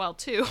tests well,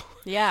 too.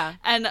 Yeah.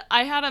 And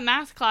I had a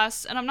math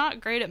class, and I'm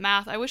not great at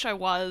math. I wish I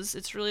was.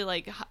 It's really,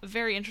 like,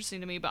 very interesting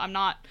to me, but I'm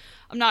not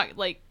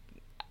like,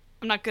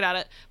 I'm not good at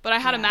it, but I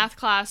had a math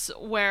class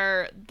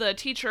where the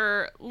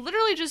teacher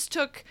literally just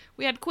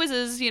we had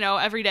quizzes,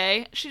 every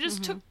day. She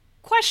just took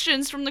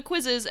questions from the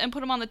quizzes and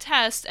put them on the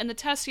test, and the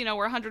test, were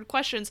 100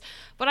 questions,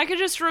 but I could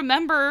just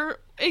remember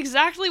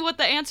exactly what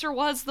the answer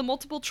was, the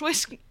multiple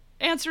choice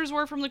answers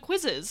were from the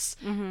quizzes.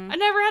 I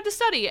never had to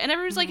study, and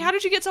everyone's like, how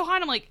did you get so high?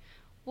 And I'm like,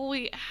 well,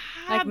 we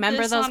had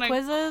remember this those on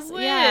quizzes?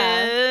 Quiz.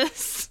 Yeah.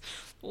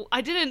 Well,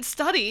 I didn't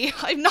study.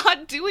 I'm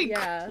not doing,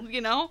 I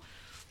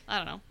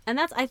don't know. And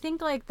I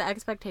think, like, the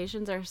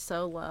expectations are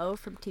so low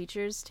from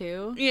teachers,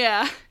 too.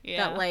 Yeah.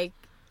 That, like,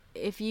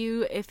 if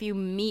you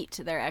meet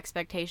their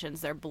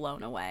expectations, they're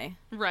blown away.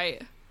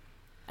 Right.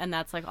 And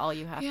that's, like, all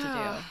you have to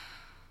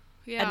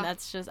do. Yeah. And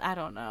that's just, I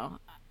don't know.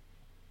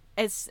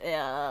 It's,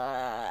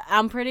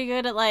 I'm pretty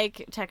good at,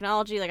 like,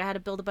 technology. Like, I had to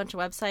build a bunch of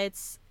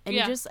websites. And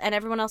and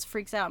everyone else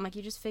freaks out. I'm like,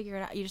 you just figure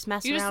it out. You just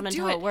mess around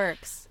until it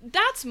works.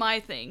 That's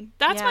my thing.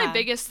 That's my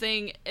biggest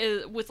thing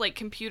with, like,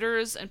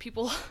 computers and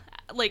people,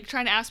 like,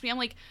 trying to ask me. I'm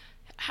like,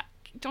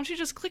 don't you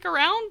just click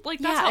around? Like,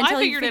 that's how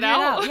I figured it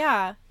out.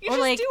 Yeah. You just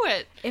like, do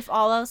it. If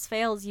all else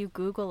fails, you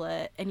Google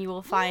it, and you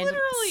will find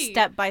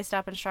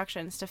step-by-step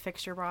instructions to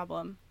fix your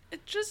problem.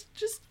 Just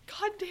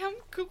goddamn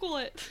Google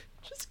it.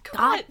 Just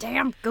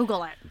goddamn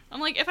Google it. I'm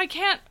like,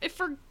 if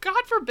for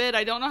God forbid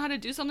I don't know how to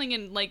do something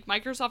in, like,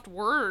 Microsoft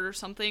Word or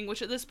something,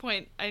 which at this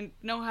point I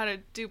know how to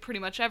do pretty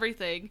much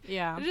everything.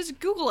 Yeah. I just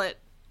Google it,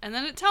 and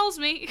then it tells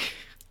me.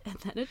 And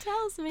then it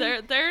tells me.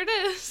 There it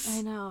is.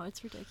 I know,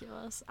 it's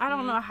ridiculous. I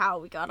don't know how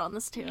we got on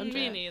this tangent.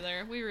 Me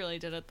neither. We really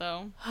did it,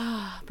 though.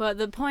 But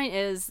the point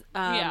is,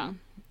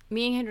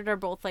 me and Kindred are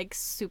both, like,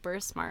 super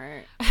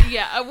smart.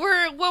 Yeah,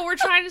 what we're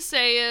trying to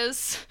say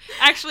is,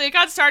 actually, it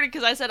got started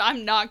because I said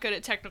I'm not good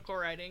at technical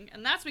writing,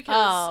 and that's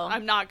because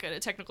I'm not good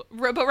at technical,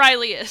 but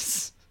Riley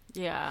is.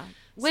 Yeah,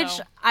 which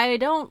I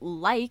don't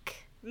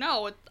like.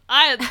 No,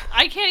 I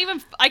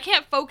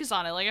can't focus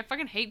on it. Like, I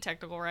fucking hate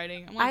technical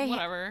writing. I'm like,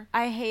 whatever.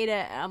 I hate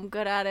it. I'm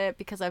good at it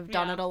because I've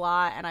done it a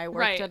lot, and I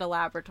worked at a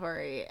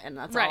laboratory, and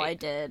that's all I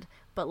did.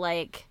 But,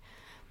 like,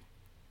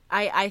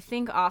 I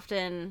think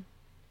often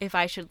if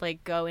I should,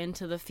 like, go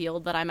into the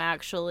field that I'm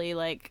actually,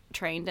 like,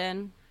 trained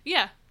in.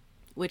 Yeah.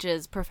 Which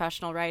is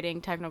professional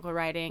writing, technical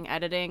writing,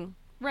 editing.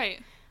 Right.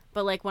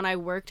 But, like, when I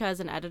worked as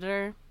an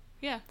editor,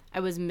 I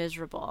was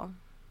miserable.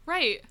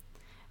 Right.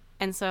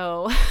 And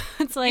so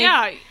it's like,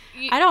 I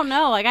don't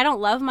know. Like, I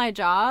don't love my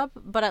job,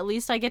 but at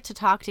least I get to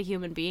talk to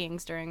human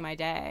beings during my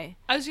day.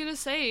 I was going to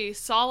say,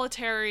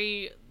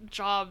 solitary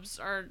jobs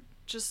are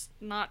just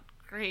not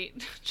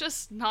great.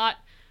 Just not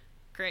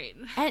great.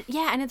 And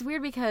and it's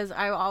weird because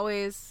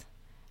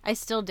I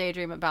still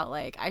daydream about,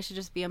 like, I should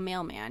just be a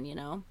mailman,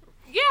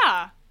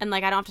 Yeah. And,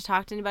 like, I don't have to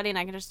talk to anybody and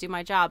I can just do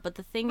my job. But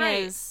the thing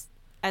is,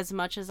 as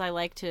much as I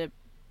like to,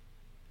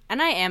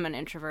 and I am an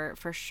introvert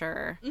for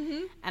sure,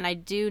 and I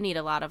do need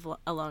a lot of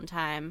alone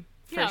time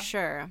for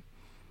sure.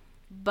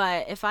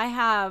 But if I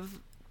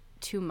have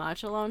too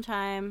much alone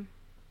time,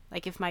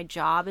 like if my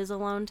job is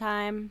alone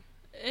time,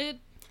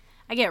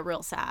 I get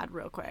real sad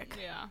real quick.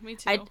 Yeah, me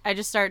too. I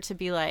just start to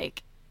be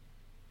like,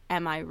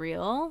 am I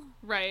real?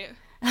 Right.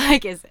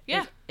 Like, is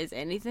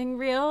anything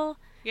real?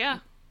 Yeah.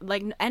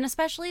 Like, and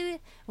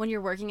especially when you're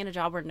working in a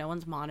job where no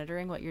one's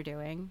monitoring what you're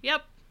doing.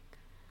 Yep.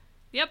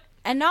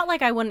 And not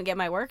like I wouldn't get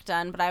my work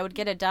done, but I would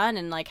get it done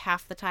in, like,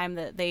 half the time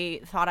that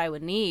they thought I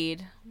would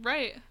need.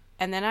 Right.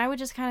 And then I would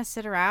just kind of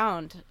sit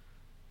around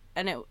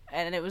and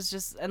it was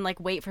just, and, like,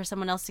 wait for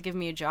someone else to give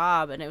me a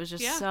job. And it was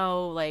just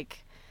so,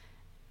 like,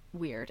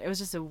 weird. It was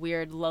just a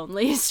weird,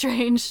 lonely,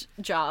 strange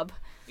job.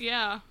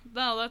 Yeah.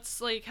 No, that's,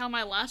 like, how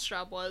my last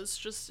job was,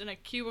 just in a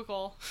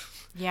cubicle.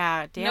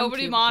 Yeah, damn.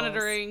 Nobody cubicles.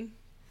 Monitoring.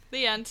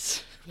 The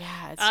end.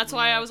 Yeah, that's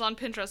why I was on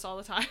Pinterest all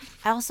the time.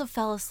 I also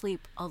fell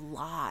asleep a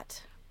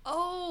lot.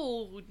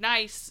 Oh,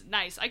 nice.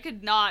 I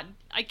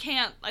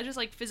can't, I just,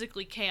 like,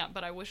 physically can't,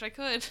 but I wish I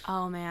could.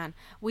 Oh, man.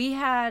 We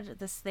had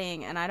this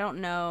thing, and I don't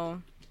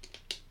know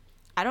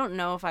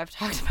if I've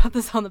talked about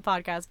this on the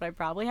podcast, but I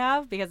probably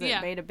have, because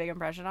it made a big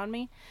impression on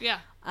me. Yeah.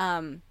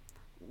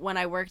 When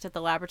I worked at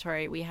the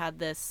laboratory, we had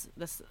this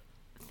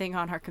thing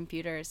on our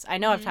computers. I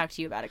know I've talked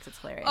to you about it because it's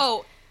hilarious.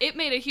 Oh, it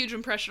made a huge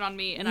impression on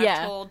me, and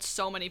I've told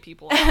so many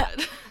people about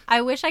it. I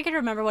wish I could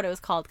remember what it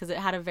was called because it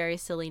had a very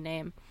silly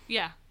name.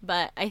 Yeah.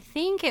 But I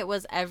think it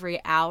was every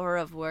hour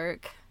of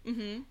work,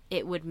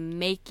 it would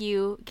make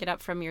you get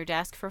up from your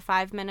desk for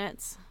 5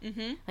 minutes.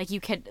 Like,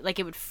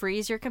 it would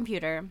freeze your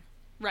computer.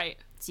 Right.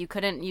 So you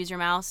couldn't use your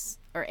mouse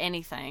or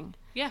anything.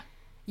 Yeah.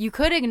 You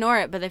could ignore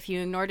it, but if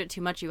you ignored it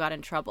too much, you got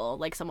in trouble.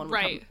 Like, someone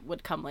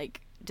would come,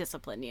 like,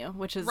 discipline you,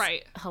 which is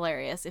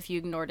hilarious. If you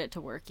ignored it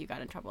to work, you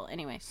got in trouble.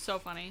 Anyway. So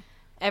funny.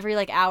 Every,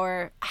 like,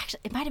 hour, actually,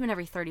 it might have been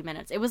every 30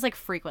 minutes. It was, like,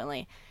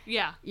 frequently.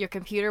 Yeah. Your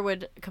computer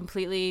would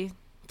completely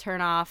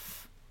turn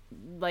off,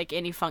 like,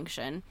 any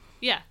function.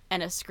 Yeah.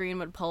 And a screen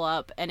would pull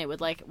up, and it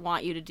would, like,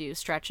 want you to do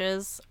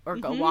stretches or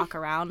go walk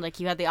around. Like,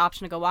 you had the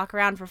option to go walk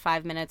around for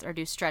 5 minutes or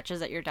do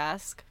stretches at your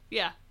desk.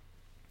 Yeah.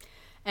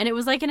 And it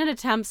was, like, in an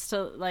attempt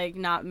to, like,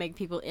 not make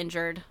people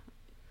injured.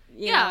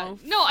 You know?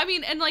 No, I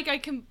mean, and, like,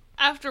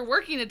 after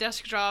working a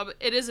desk job,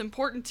 it is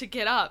important to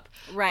get up.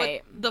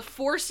 Right. But the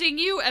forcing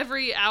you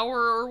every hour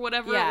or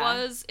whatever it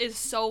was is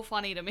so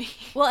funny to me.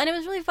 Well, and it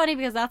was really funny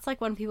because that's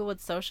like when people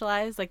would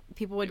socialize. Like,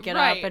 people would get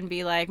up and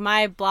be like,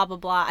 my blah, blah,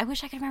 blah. I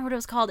wish I could remember what it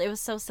was called. It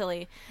was so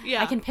silly.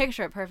 Yeah. I can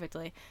picture it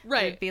perfectly.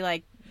 Right. It would be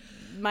like,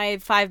 my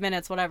 5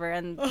 minutes, whatever,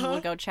 and people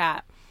would go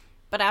chat.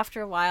 But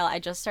after a while, I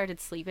just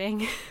started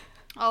sleeping.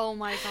 Oh,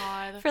 my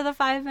God. For the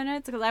 5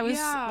 minutes because I was,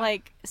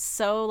 like,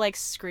 so, like,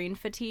 screen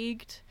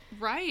fatigued.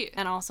 Right.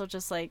 And also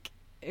just, like,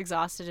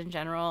 exhausted in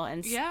general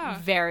and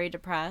very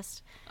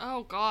depressed.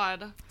 Oh,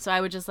 God. So I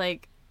would just,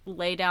 like,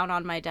 lay down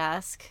on my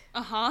desk.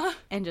 Uh-huh.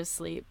 And just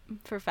sleep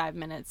for 5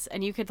 minutes.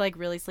 And you could, like,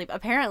 really sleep.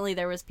 Apparently,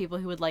 there was people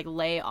who would, like,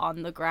 lay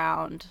on the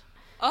ground.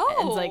 Oh.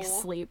 And, like,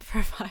 sleep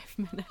for 5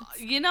 minutes.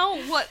 You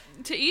know what?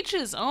 To each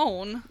his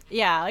own.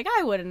 Yeah, like,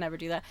 I would never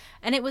do that.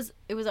 And it was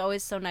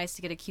always so nice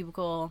to get a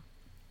cubicle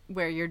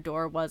where your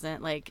door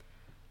wasn't, like,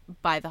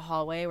 by the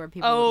hallway where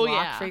people would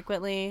walk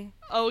frequently.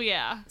 Oh,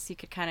 yeah. So you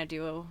could kind of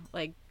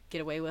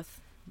get away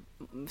with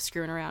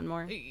screwing around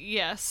more.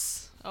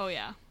 Yes. Oh,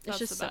 yeah.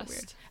 That's it's just the so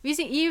best. Weird.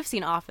 You've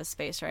seen Office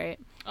Space, right?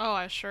 Oh,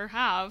 I sure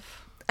have.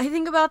 I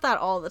think about that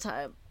all the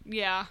time.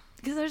 Yeah.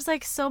 Because there's,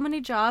 like, so many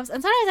jobs.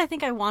 And sometimes I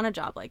think I want a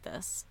job like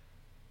this.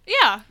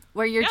 Yeah.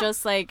 Where you're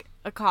just, like,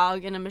 a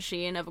cog in a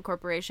machine of a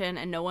corporation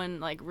and no one,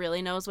 like,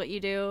 really knows what you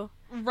do.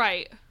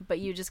 Right. But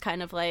you just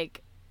kind of,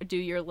 like, do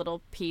your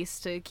little piece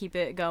to keep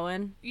it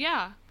going.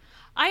 Yeah.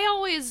 I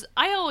always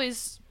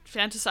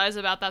fantasize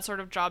about that sort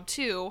of job,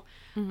 too.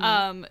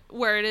 Mm-hmm.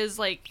 Where it is,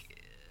 like,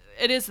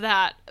 it is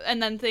that.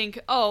 And then think,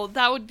 oh,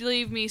 that would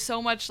leave me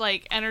so much,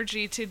 like,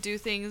 energy to do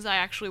things I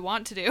actually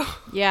want to do.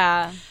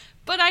 Yeah.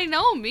 But I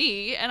know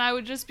me, and I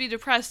would just be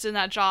depressed in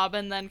that job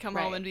and then come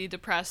home and be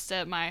depressed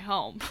at my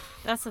home.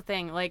 That's the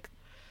thing. Like,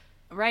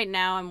 right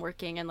now I'm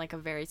working in, like, a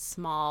very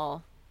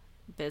small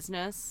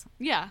business.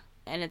 Yeah.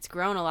 And it's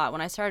grown a lot. When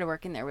I started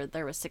working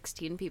there was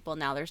 16 people.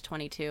 Now there's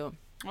 22.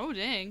 Oh,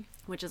 dang.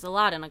 Which is a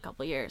lot in a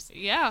couple years.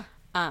 Yeah.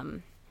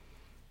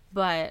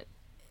 But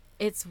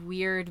it's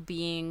weird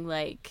being,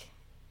 like,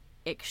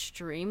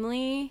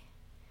 extremely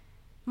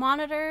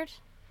monitored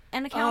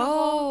and accountable.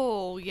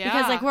 Oh, yeah.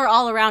 Because, like, we're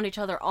all around each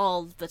other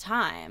all the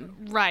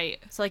time. Right.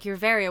 So, like, you're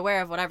very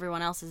aware of what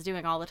everyone else is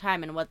doing all the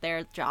time and what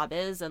their job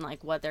is and,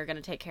 like, what they're going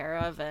to take care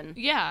of. And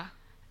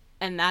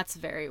and that's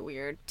very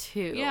weird,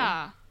 too.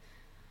 Yeah.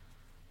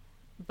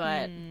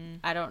 But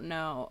I don't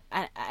know.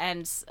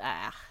 And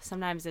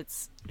sometimes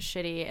it's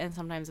shitty and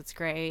sometimes it's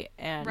great.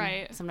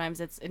 And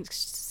sometimes it's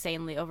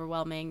insanely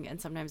overwhelming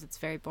and sometimes it's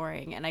very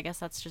boring. And I guess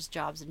that's just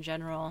jobs in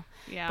general.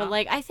 Yeah. But,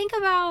 like, I think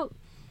about...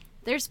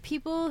 There's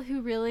people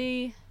who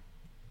really,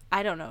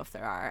 I don't know if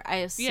there are. I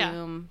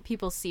assume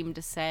people seem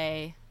to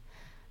say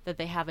that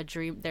they have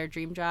their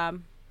dream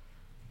job.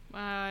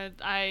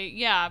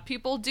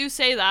 People do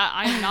say that.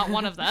 I am not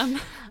one of them.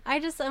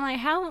 I'm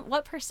like,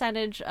 what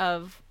percentage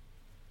of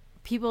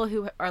people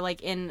who are,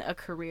 like, in a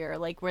career,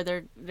 like, where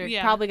they're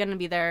probably going to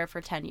be there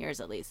for 10 years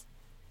at least.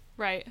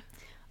 Right.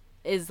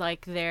 Is,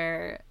 like,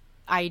 their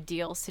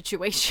ideal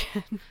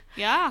situation.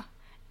 Yeah.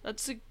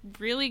 That's a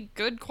really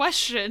good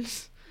question.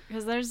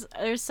 Because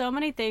there's so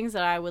many things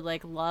that I would,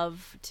 like,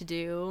 love to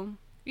do.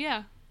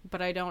 Yeah. But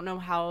I don't know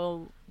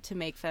how to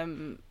make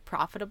them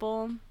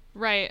profitable.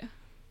 Right.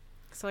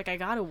 So, like, I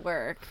gotta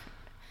work.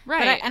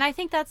 Right. And I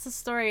think that's the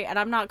story, and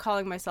I'm not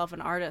calling myself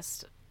an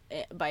artist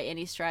by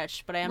any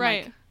stretch, but I am,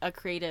 like, a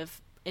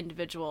creative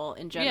individual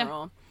in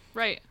general.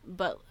 Yeah. Right.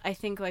 But I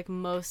think, like,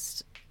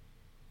 probably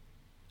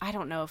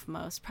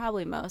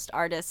most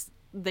artists,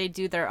 they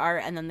do their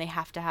art and then they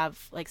have to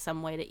have, like,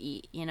 some way to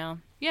eat, you know?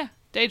 Yeah.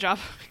 Day job.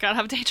 Gotta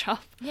have a day job.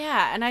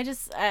 Yeah, and I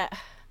just,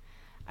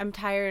 I'm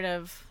tired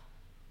of,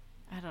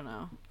 I don't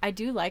know. I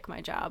do like my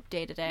job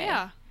day to day.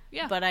 Yeah,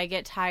 yeah. But I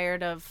get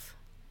tired of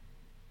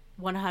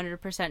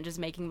 100% just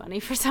making money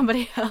for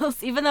somebody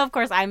else, even though, of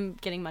course, I'm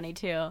getting money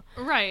too.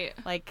 Right.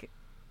 Like,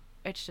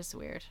 it's just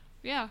weird.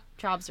 Yeah.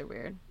 Jobs are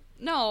weird.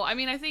 No, I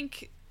mean, I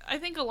think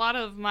a lot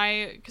of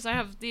because I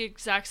have the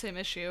exact same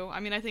issue.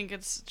 I mean, I think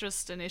it's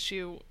just an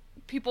issue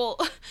people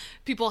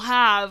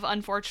have,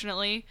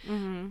 unfortunately.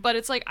 Mm-hmm. But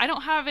it's like I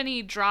don't have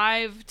any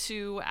drive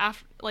to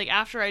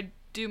after I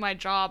do my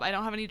job, I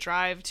don't have any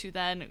drive to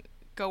then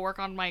go work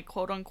on my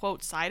quote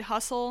unquote side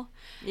hustle.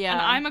 Yeah.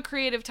 And I'm a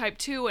creative type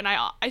too, and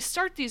I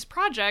start these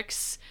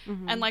projects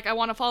and, like, I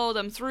want to follow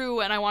them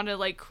through and I want to,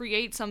 like,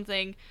 create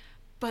something,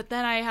 but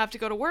then I have to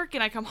go to work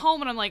and I come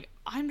home and I'm like,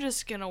 I'm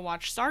just gonna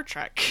watch Star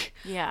Trek.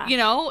 Yeah. You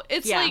know?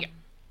 It's like,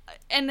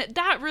 and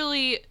that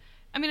really,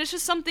 I mean, it's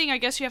just something I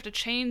guess you have to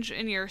change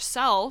in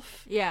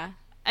yourself. Yeah.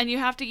 And you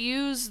have to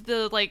use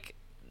the, like,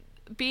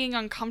 being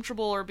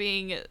uncomfortable or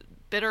being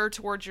bitter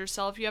towards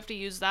yourself, you have to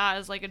use that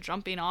as, like, a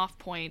jumping off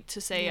point to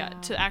say,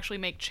 to actually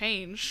make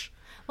change.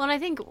 Well, and I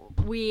think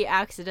we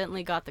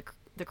accidentally got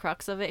the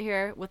crux of it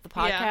here with the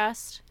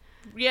podcast.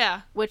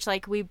 Yeah. Which,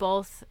 like, we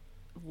both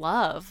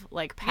love,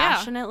 like,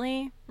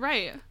 passionately. Yeah.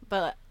 Right.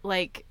 But,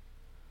 like,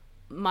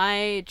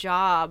 my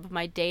job,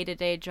 my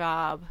day-to-day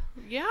job,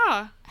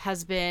 yeah,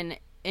 has been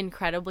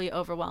incredibly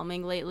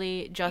overwhelming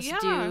lately, just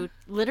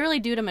literally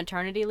due to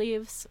maternity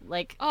leaves.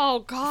 Like, oh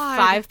god,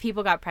 5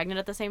 people got pregnant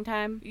at the same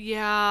time.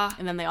 Yeah.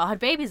 And then they all had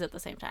babies at the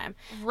same time.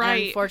 Right.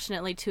 And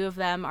unfortunately, 2 of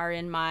them are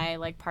in my,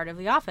 like, part of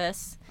the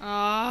office. So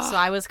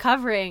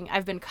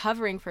I've been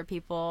covering for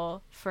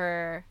people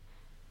for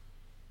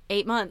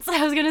 8 months.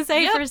 I was gonna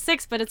say for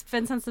 6, but it's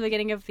been since the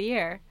beginning of the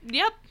year.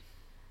 Yep.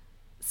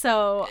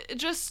 So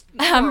just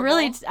I'm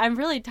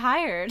really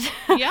tired.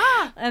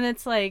 Yeah. And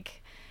it's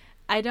like,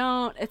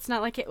 it's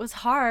not like it was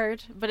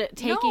hard, but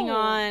taking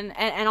on,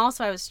 and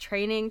also I was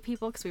training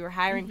people because we were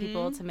hiring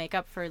people to make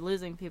up for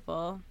losing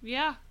people.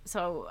 Yeah.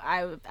 So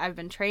I've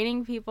been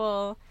training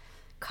people,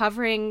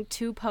 covering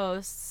 2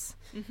 posts,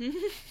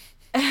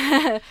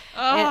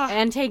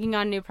 and taking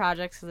on new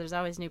projects, because there's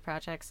always new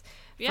projects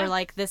for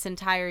like this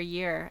entire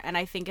year. And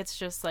I think it's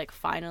just like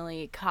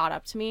finally caught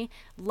up to me.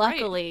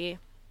 Luckily,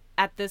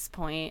 at this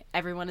point,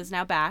 everyone is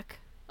now back.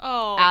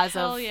 Oh, as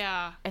hell of,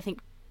 yeah. I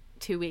think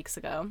 2 weeks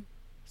ago.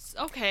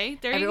 Okay,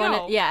 there you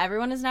go.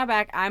 Everyone is now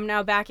back. I'm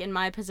now back in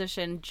my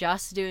position,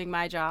 just doing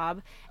my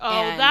job. Oh,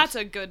 and that's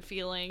a good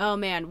feeling. Oh,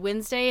 man.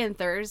 Wednesday and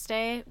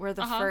Thursday were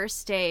the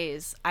first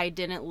days I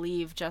didn't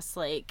leave just,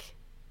 like,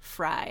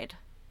 fried.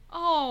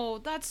 Oh,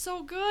 that's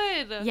so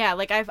good. Yeah,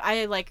 like,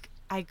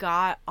 I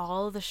got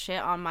all the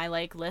shit on my,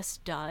 like,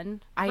 list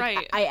done.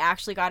 I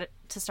actually got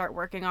to start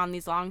working on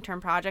these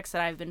long-term projects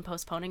that I've been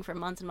postponing for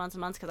months and months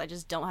and months because I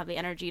just don't have the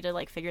energy to,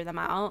 like, figure them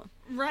out.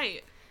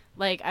 Right.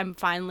 Like, I'm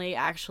finally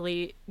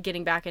actually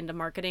getting back into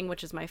marketing,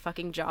 which is my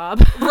fucking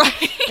job.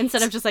 Right.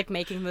 Instead of just, like,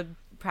 making the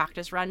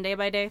practice run day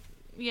by day.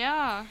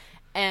 Yeah.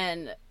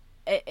 And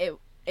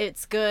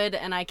it's good,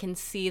 and I can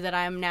see that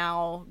I'm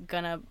now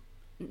gonna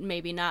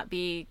maybe not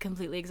be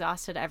completely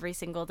exhausted every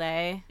single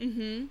day.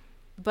 Mm-hmm.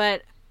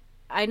 But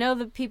I know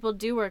that people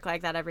do work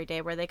like that every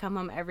day, where they come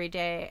home every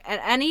day.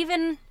 And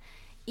even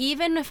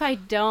if I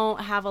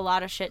don't have a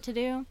lot of shit to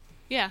do,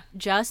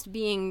 just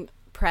being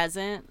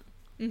present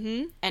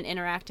and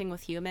interacting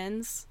with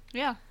humans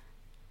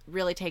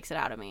really takes it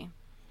out of me.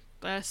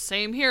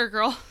 Same here,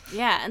 girl.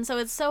 Yeah, and so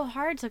it's so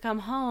hard to come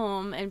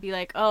home and be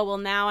like, oh, well,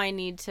 now I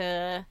need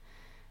to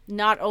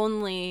not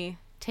only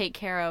take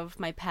care of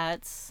my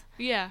pets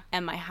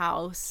and my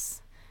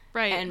house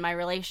and my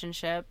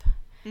relationship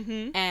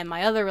and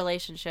my other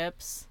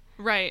relationships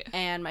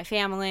and my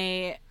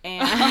family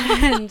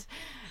and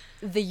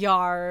the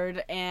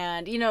yard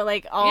and, you know,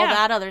 like all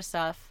that other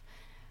stuff,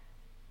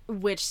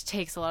 which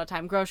takes a lot of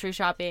time. Grocery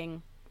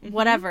shopping,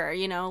 whatever,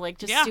 you know, like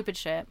just stupid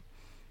shit.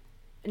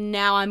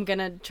 Now I'm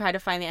gonna try to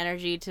find the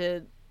energy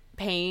to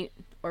paint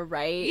or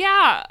write.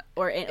 Yeah.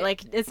 Or,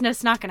 like, it's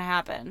just not gonna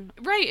happen.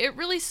 Right. It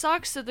really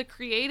sucks that the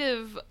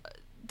creative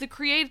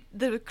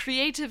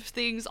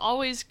things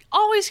always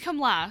come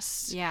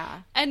last.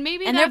 Yeah. And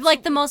maybe they're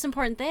like the most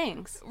important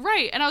things.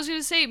 Right. And I was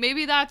gonna say,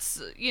 maybe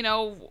that's, you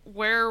know,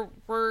 where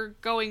we're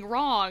going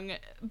wrong.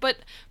 But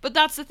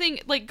that's the thing,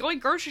 like, going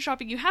grocery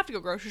shopping, you have to go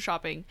grocery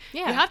shopping.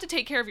 Yeah. You have to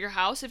take care of your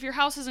house. If your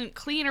house isn't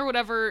clean or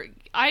whatever,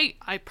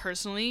 I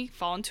personally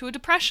fall into a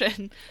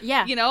depression.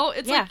 Yeah. You know,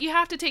 it's like you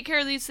have to take care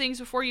of these things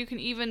before you can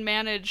even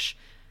manage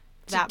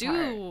to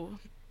do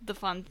the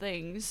fun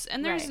things.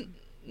 And there's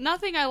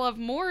nothing I love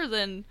more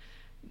than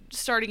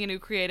starting a new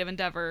creative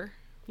endeavor.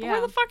 But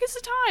where the fuck is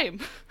the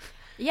time?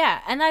 Yeah,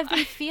 and I've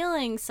been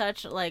feeling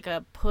such, like,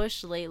 a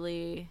push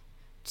lately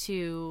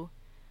to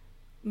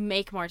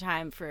make more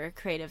time for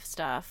creative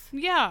stuff.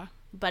 Yeah.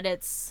 But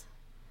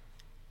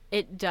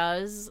it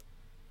does,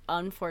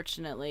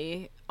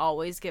 unfortunately,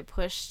 always get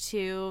pushed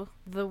to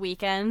the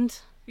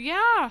weekend.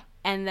 Yeah.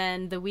 And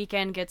then the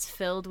weekend gets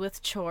filled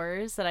with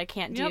chores that I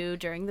can't do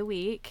during the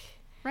week.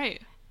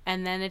 Right.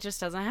 And then it just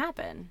doesn't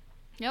happen.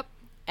 Yep.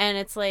 And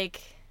it's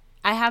like,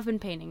 I have been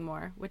painting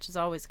more, which is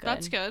always good.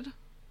 That's good.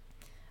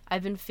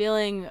 I've been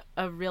feeling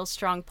a real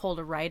strong pull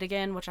to write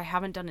again, which I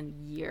haven't done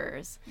in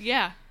years.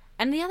 Yeah.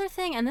 And the other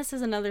thing, and this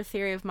is another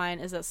theory of mine,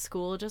 is that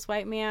school just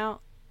wiped me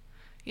out.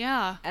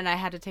 Yeah. And I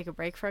had to take a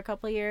break for a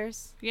couple of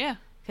years. Yeah.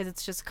 Because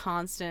it's just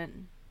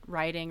constant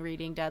writing,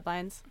 reading,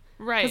 deadlines.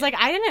 Right. Because, like,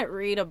 I didn't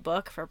read a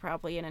book for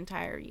probably an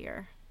entire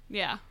year.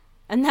 Yeah.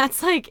 And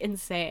that's, like,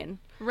 insane.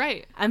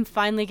 Right. I'm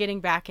finally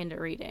getting back into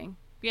reading.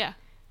 Yeah.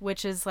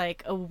 Which is,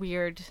 like, a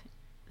weird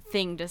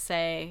thing to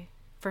say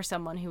for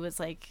someone who was,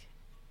 like,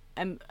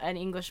 an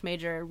English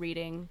major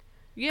reading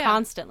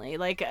constantly.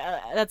 Like,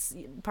 that's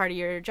part of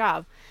your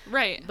job.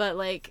 Right. But,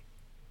 like,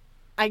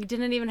 I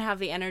didn't even have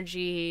the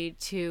energy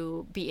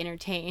to be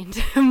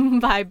entertained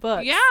by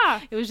books.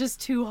 Yeah. It was just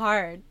too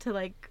hard to,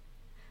 like,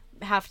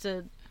 have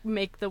to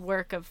make the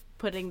work of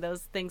putting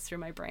those things through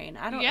my brain.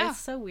 It's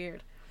so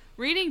weird.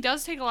 Reading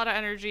does take a lot of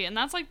energy, and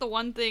that's, like, the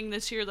one thing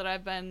this year that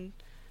I've been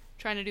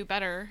trying to do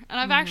better. And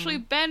I've actually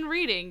been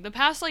reading. The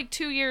past, like,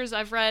 2 years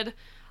I've read,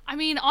 I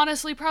mean,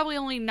 honestly, probably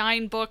only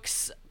 9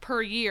 books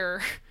per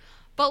year.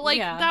 But, like,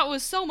 that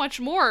was so much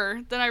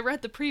more than I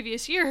read the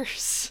previous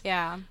years.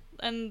 Yeah.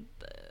 And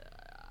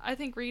I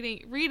think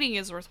reading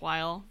is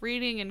worthwhile.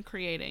 Reading and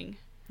creating.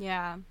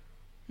 Yeah.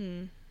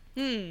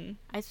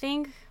 I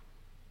think,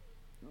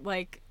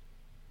 like,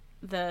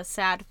 the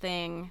sad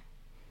thing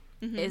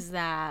is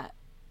that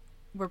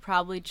we're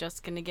probably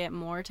just going to get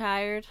more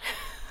tired.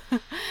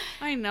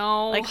 I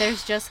know. Like,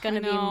 there's just going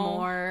to be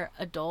more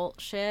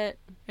adult shit.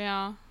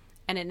 Yeah.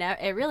 And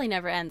it really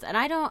never ends. And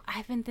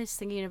I've been just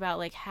thinking about,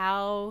 like,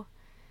 how,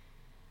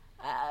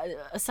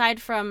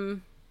 aside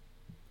from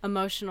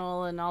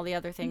emotional and all the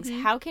other things,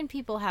 how can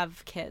people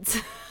have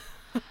kids?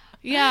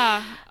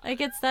 Yeah.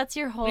 Like, that's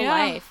your whole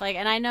life. Like,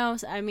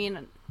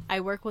 and I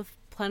work with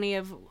plenty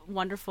of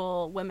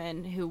wonderful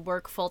women who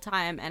work full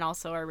time and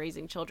also are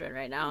raising children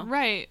right now.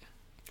 Right.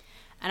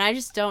 And I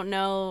just don't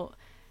know,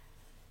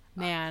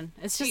 man,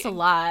 it's just a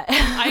lot.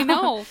 I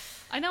know.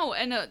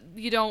 And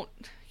you don't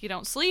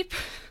sleep.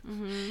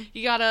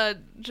 You gotta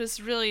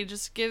just really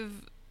just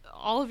give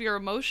all of your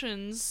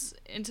emotions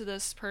into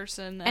this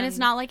person. And it's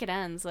not like it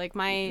ends. Like,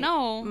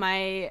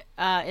 my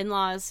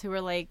in-laws who are,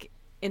 like,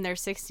 in their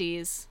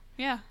 60s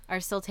are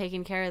still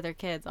taking care of their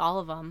kids, all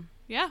of them.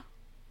 Yeah.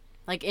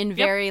 Like, in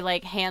very,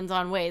 like,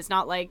 hands-on ways,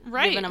 not, like,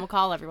 giving them a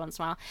call every once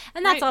in a while.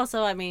 And that's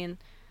also,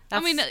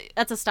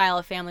 that's a style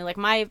of family. Like,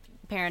 my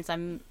parents,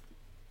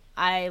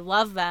 I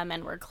love them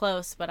and we're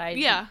close, but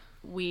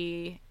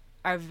we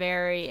are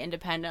very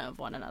independent of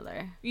one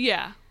another.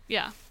 Yeah.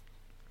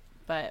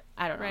 But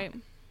I don't know. Right.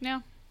 Yeah.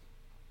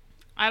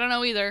 I don't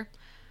know either.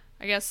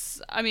 I guess,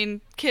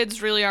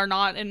 kids really are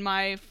not in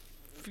my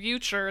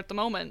future at the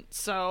moment,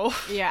 so...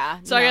 Yeah.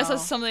 So I guess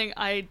that's something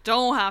I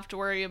don't have to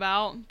worry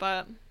about,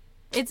 but...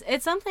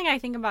 It's something I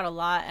think about a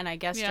lot, and I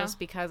guess just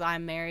because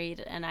I'm married,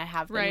 and I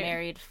have been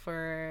married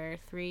for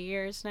 3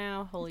 years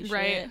now. Holy shit.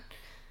 Right.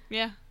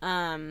 Yeah.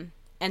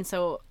 And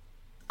so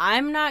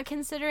I'm not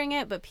considering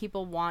it, but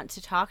people want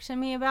to talk to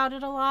me about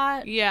it a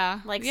lot. Yeah.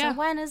 Like, so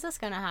when is this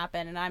gonna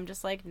happen? And I'm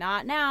just like,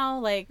 not now.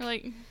 Like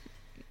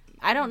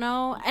I don't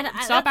know. And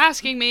stop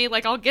asking me.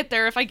 Like, I'll get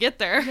there if I get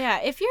there.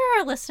 Yeah. If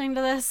you're listening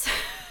to this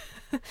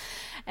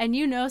and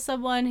you know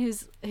someone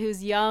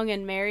who's young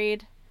and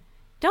married,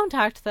 don't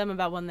talk to them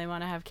about when they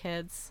want to have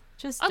kids.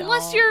 Just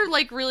unless you're,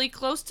 like, really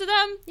close to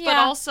them, but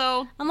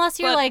also... Unless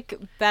you're, like,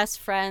 best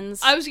friends.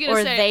 I was gonna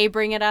say... Or they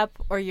bring it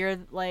up, or you're,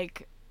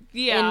 like...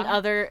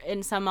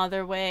 in some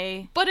other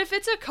way. But if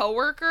it's a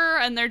coworker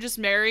and they're just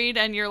married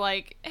and you're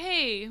like,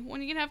 hey,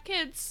 when are you gonna have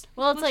kids?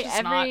 Well, it's like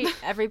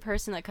every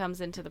person that comes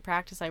into the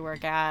practice I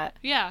work at.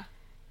 Yeah.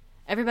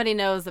 Everybody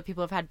knows that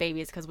people have had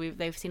babies because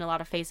they've seen a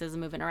lot of faces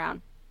moving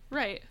around.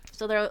 Right.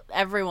 So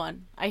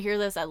everyone. I hear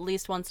this at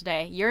least once a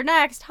day. You're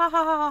next. Ha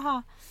ha ha ha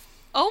ha.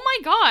 Oh my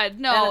God,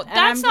 no,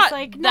 that's not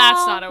like, no.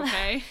 That's not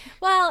okay.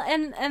 Well,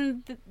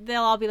 and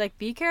they'll all be like,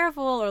 be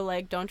careful, or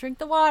like, don't drink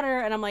the water,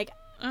 and I'm like,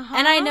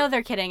 and I know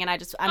they're kidding, and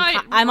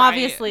I'm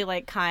obviously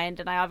like kind,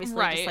 and I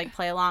obviously just like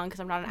play along because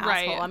I'm not an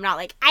asshole. I'm not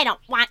like, I don't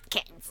want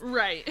kids.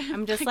 Right.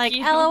 I'm just like,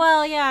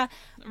 LOL, yeah.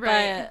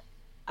 Right. But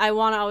I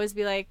want to always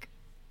be like,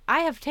 I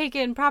have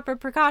taken proper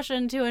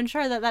precaution to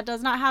ensure that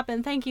does not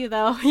happen. Thank you,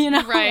 though.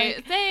 Right.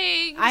 Like,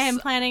 thanks. I am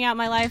planning out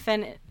my life,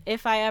 and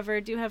if I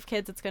ever do have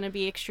kids, it's going to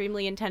be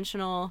extremely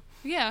intentional.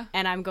 Yeah.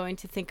 And I'm going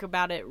to think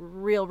about it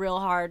real, real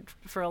hard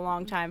for a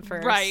long time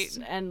first. Right.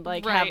 And,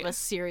 like, have a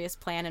serious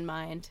plan in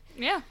mind.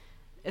 Yeah.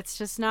 It's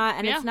just not,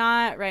 and it's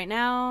not right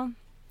now.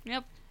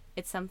 Yep.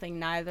 It's something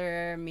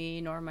neither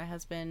me nor my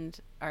husband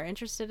are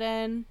interested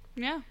in.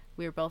 Yeah.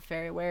 We're both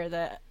very aware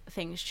that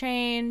things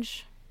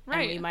change.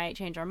 Right. And we might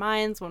change our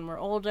minds when we're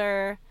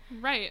older.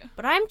 Right.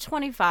 But I'm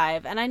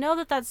 25, and I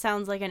know that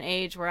sounds like an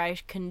age where I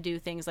can do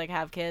things like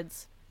have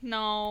kids.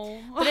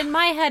 No. But in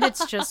my head,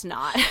 it's just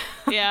not.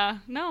 Yeah.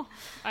 No.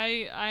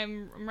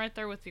 I'm right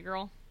there with you,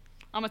 girl.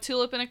 I'm a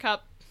tulip in a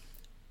cup.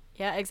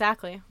 Yeah,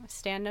 exactly. I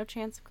stand no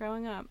chance of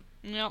growing up.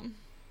 Yep.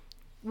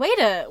 Way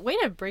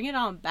to bring it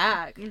on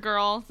back.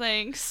 Girl,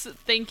 thanks.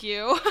 Thank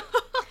you.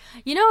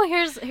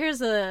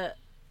 Here's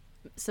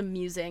some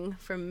musing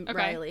from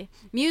Riley.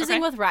 Musing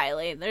with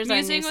Riley. There's our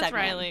new segment. Musing with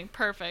Riley.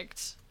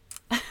 Perfect.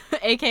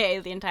 AKA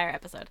the entire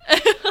episode.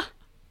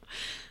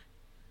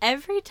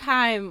 Every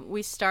time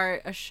we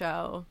start a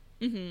show,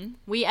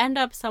 we end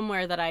up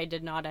somewhere that I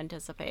did not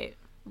anticipate.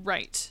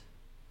 Right.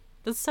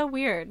 That's so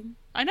weird.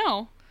 I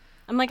know.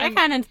 I'm like, I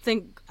kind of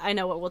think I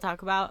know what we'll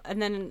talk about, and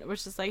then we're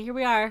just like, here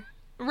we are.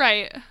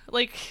 Right.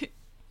 Like...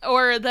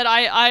 Or that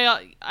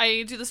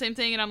I do the same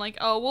thing and I'm like,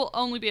 oh, we'll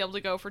only be able to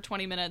go for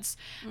 20 minutes.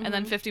 And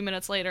then 50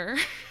 minutes later.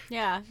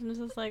 Yeah. And it's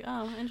just like,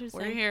 oh, interesting.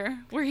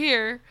 We're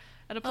here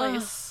at a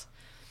place.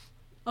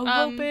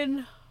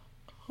 I'm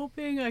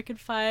hoping I could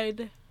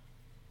find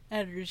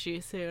energy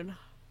soon.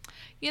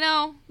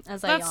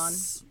 As I yawn.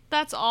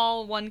 That's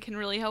all one can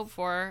really hope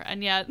for.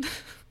 And yet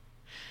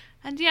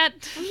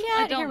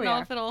I don't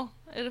know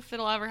if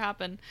it'll ever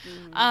happen.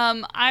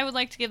 I would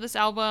like to give this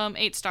album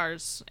 8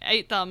 stars,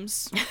 8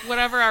 thumbs,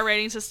 whatever our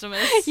rating system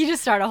is. You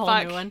just start a whole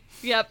new one.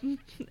 Yep,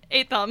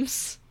 8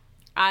 thumbs.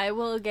 I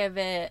will give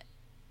it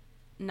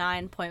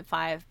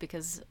 9.5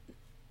 because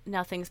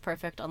nothing's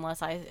perfect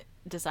unless I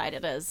decide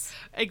it is.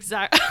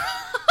 Exactly.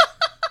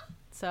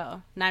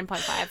 So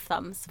 9.5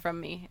 thumbs from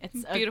me.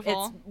 It's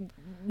beautiful.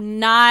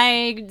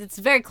 It's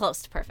very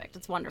close to perfect.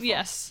 It's wonderful.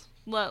 Yes.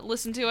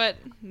 Listen to it.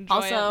 Enjoy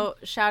also,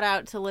 shout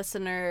out to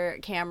listener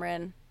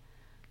Cameron.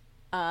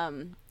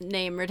 name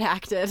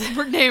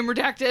redacted. Name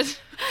redacted.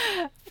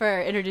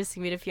 For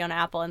introducing me to Fiona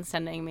Apple and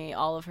sending me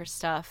all of her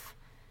stuff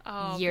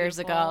years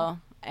ago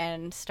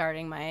and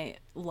starting my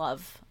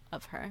love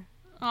of her.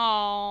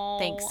 Oh.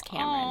 Thanks,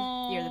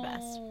 Cameron. You're the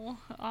best.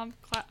 I'm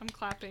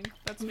clapping.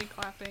 That's me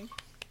clapping.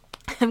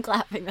 I'm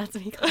clapping. That's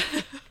me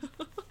clapping.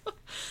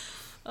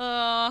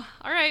 All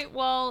right.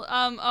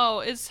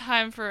 Well, it's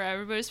time for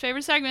everybody's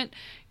favorite segment.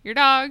 Your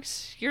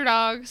dogs.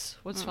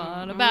 What's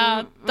fun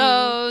about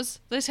those?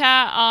 This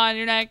hat on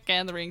your neck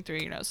and the ring through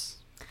your nose.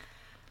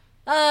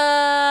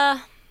 My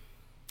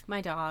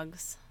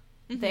dogs.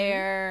 Mm-hmm.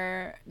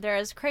 They're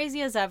as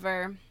crazy as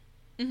ever.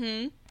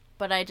 Mm-hmm.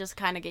 But I just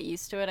kind of get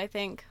used to it, I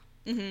think.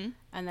 Mm-hmm.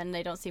 And then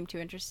they don't seem too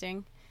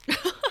interesting.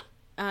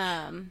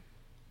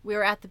 We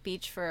were at the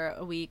beach for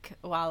a week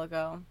a while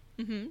ago.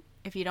 Mm-hmm.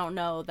 If you don't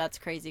know, that's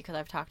crazy because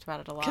I've talked about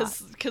it a lot.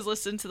 Because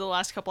listen to the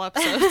last couple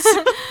episodes.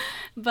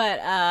 But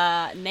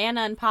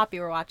Nana and Poppy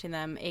were watching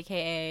them,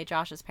 a.k.a.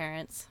 Josh's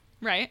parents.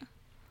 Right.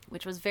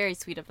 Which was very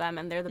sweet of them,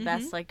 and they're the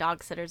best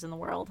dog sitters in the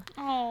world.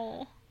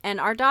 Oh. And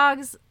our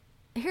dogs,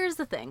 here's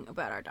the thing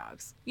about our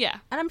dogs. Yeah.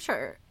 And I'm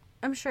sure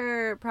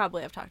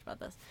probably I've talked about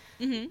this.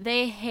 Mm-hmm.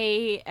 They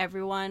hate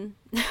everyone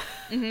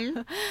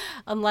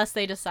unless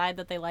they decide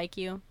that they like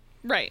you.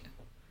 Right.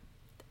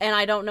 And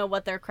I don't know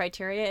what their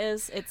criteria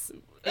is. It's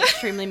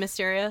extremely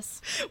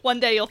mysterious. One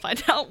day you'll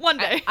find out. One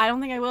day. I don't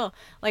think I will.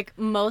 Like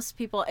most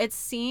people, it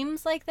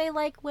seems like they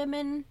like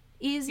women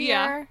easier.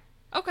 Yeah.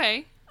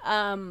 Okay.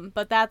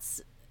 But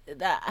that's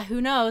who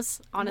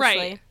knows,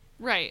 honestly.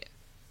 Right.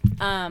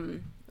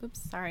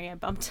 Oops, sorry, I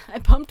bumped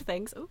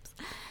things. Oops.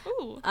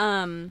 Ooh.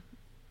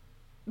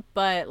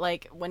 But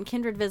like when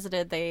Kindred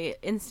visited, they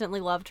instantly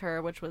loved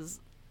her, which was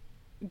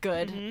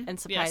good and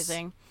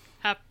surprising.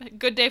 Yes.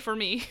 Good day for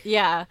me.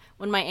 Yeah.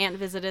 When my aunt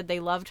visited, they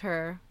loved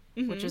her,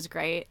 which was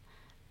great.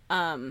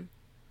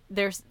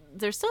 They're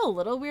still a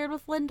little weird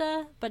with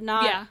Linda, but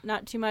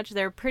not too much.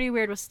 They're pretty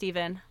weird with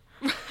Steven.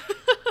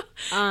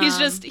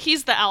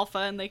 He's the alpha,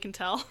 and they can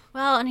tell.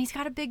 Well, and he's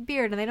got a big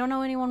beard, and they don't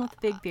know anyone with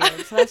a big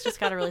beard, so that's just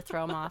got to really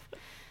throw him off.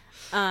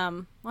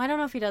 Well, I don't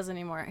know if he does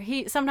anymore.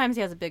 Sometimes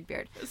he has a big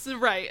beard.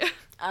 Right.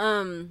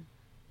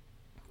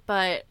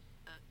 But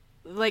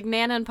like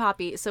Nana and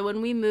Poppy. So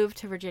when we moved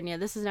to Virginia,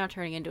 this is now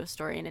turning into a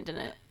story, and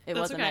it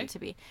wasn't meant to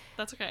be.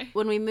 That's okay.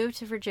 When we moved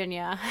to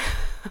Virginia,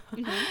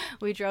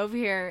 we drove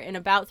here in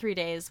about 3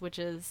 days, which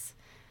is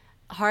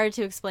hard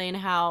to explain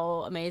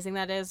how amazing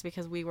that is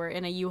because we were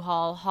in a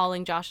U-Haul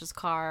hauling Josh's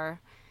car.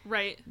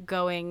 Right.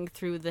 Going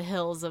through the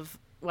hills of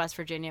West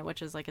Virginia,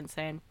 which is like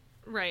insane.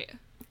 Right.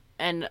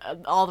 And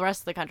all the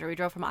rest of the country. We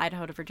drove from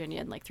Idaho to Virginia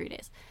in like 3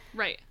 days.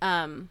 Right.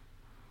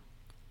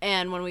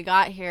 And when we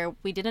got here,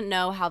 we didn't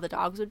know how the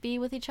dogs would be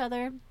with each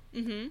other.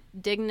 Mm-hmm.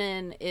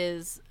 Dignan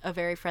is a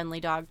very friendly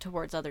dog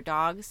towards other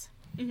dogs.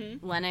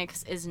 Mm-hmm.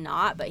 Lennox is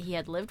not, but he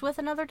had lived with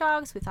another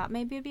dog, so we thought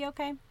maybe it'd be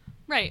okay.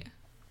 Right.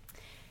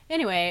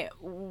 Anyway,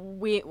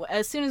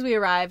 as soon as we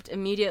arrived,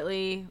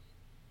 immediately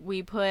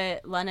we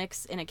put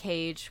Lennox in a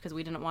cage because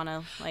we didn't want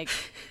to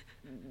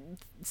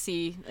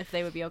see if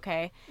they would be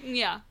okay.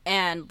 Yeah.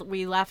 And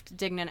we left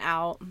Dignan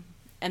out.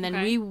 And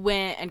then we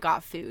went and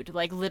got food,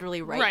 like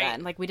literally right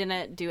then. Like we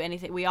didn't do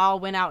anything. We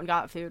all went out and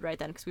got food right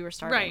then because we were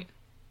starving. Right.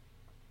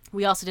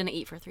 We also didn't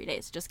eat for 3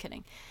 days. Just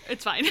kidding.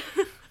 It's fine.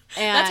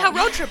 That's how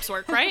road trips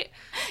work, right?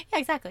 Yeah,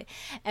 exactly.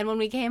 And when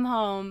we came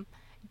home,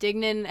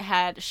 Dignan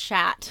had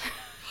shat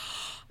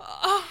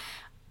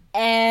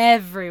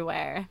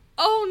everywhere.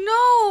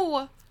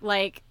 Oh no!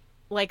 Like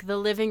the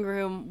living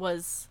room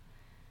was,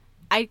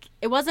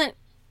 it wasn't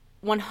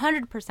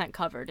 100%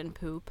 covered in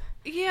poop.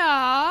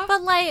 Yeah.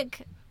 But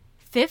like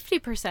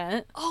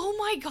 50%. Oh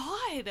my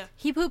god.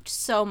 He pooped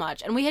so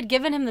much. And we had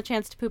given him the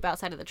chance to poop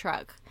outside of the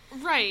truck.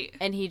 Right.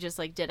 And he just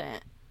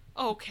didn't.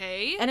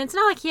 Okay. And it's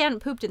not like he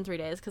hadn't pooped in 3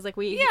 days because he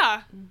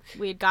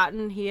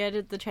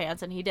had the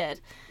chance and he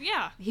did.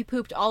 Yeah. He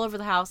pooped all over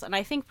the house. And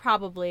I think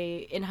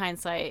probably in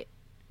hindsight,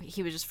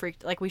 he was just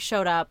freaked. Like we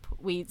showed up,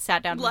 we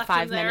sat down for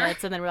 5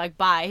 minutes and then we're like,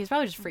 bye. He's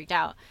probably just freaked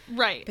out.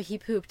 Right. But he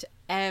pooped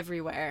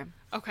everywhere.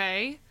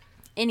 Okay.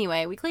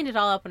 Anyway, we cleaned it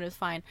all up and it was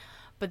fine.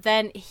 But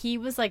then he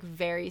was, like,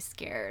 very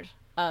scared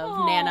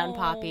of Nana and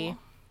Poppy.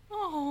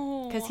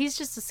 Oh. Because he's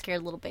just a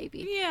scared little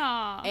baby.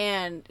 Yeah.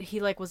 And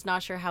he, like, was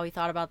not sure how he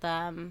thought about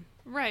them.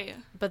 Right.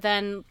 But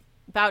then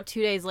about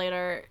 2 days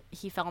later,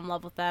 he fell in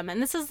love with them. And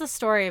this is the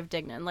story of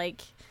Dignan.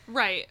 Like,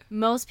 right.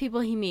 Most people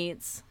he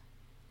meets,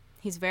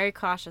 he's very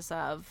cautious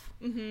of.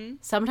 Mm-hmm.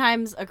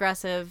 Sometimes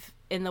aggressive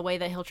in the way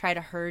that he'll try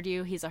to herd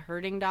you. He's a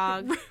herding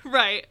dog.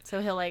 Right. So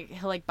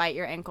he'll bite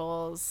your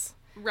ankles.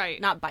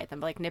 Right. Not bite them,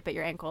 but, like, nip at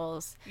your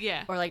ankles.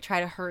 Yeah. Or, like, try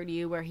to herd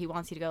you where he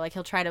wants you to go. Like,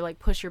 he'll try to, like,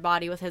 push your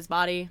body with his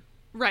body.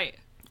 Right.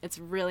 It's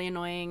really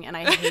annoying, and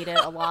I hate it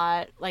a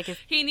lot. Like,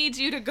 if he needs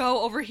you to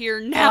go over here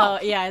now. Oh,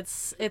 yeah,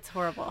 it's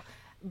horrible.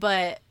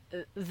 But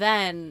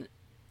then,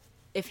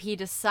 if he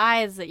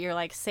decides that you're,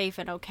 like, safe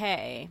and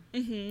okay,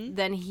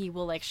 then he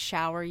will, like,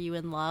 shower you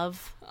in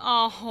love.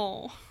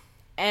 Oh.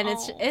 And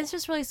it's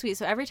just really sweet.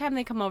 So every time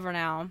they come over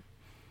now,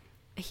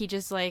 he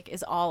just, like,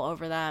 is all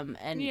over them.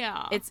 And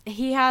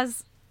he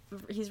has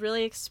he's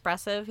really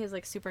expressive. He has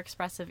like super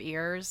expressive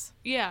ears.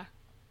 Yeah.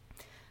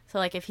 So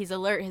like if he's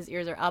alert, his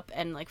ears are up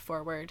and like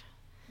forward.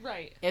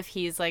 Right. If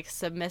he's like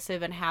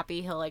submissive and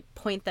happy, he'll like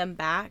point them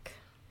back.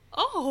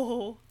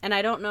 Oh. And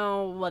I don't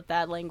know what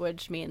that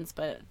language means,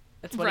 but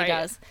it's what he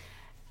does.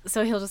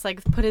 So he'll just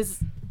like put his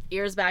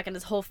ears back and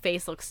his whole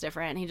face looks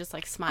different, and he just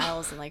like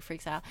smiles and like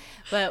freaks out.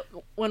 But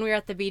when we were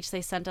at the beach,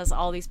 they sent us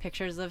all these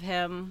pictures of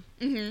him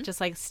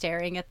just like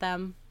staring at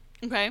them.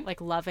 Okay. Like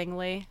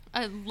lovingly.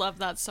 I love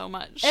that so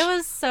much. It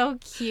was so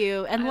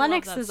cute. And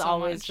Lennox is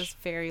always just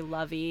very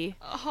lovey.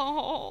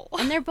 Oh.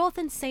 And they're both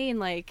insane.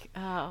 Like,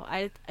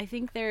 I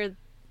think they're...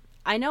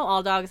 I know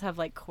all dogs have,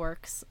 like,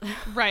 quirks.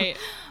 Right.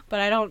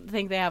 But I don't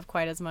think they have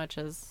quite as much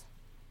as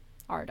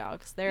our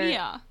dogs.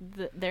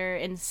 They're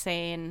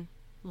insane,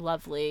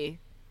 lovely,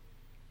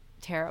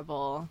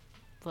 terrible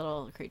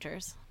little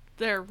creatures.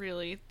 They're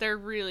really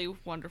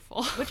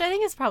wonderful. Which I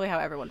think is probably how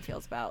everyone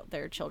feels about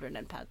their children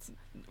and pets.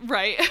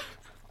 Right.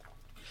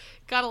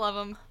 Gotta love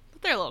them.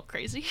 But they're a little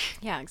crazy.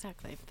 Yeah,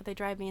 exactly. But they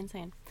drive me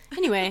insane.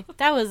 Anyway,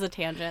 that was a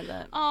tangent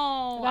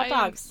about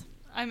dogs.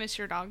 I miss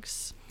your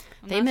dogs.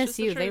 They miss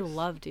you. They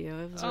loved you.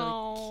 It was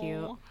really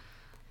cute.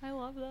 I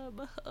love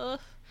them. All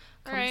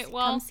right,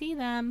 well. Come see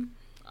them.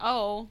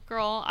 Oh,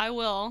 girl, I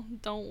will.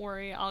 Don't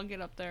worry. I'll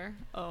get up there.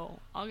 All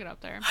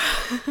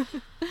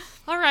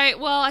right,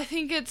 well, I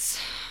think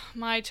it's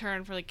my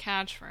turn for the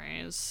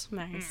catchphrase.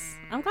 Nice.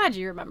 I'm glad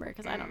you remember,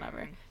 because I don't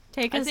ever.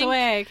 Take us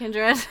away,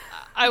 Kindred.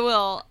 I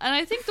will. And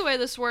I think the way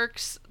this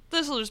works,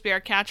 this will just be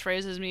our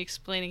catchphrase, is me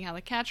explaining how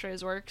the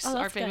catchphrase works,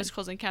 our famous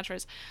closing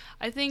catchphrase.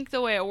 I think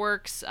the way it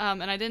works,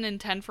 and I didn't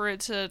intend for it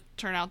to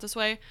turn out this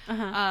way,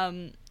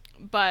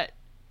 but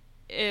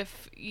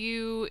if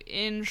you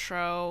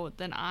intro,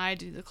 then I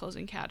do the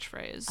closing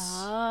catchphrase.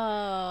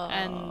 Oh.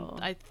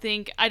 And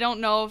I don't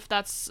know if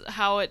that's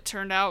how it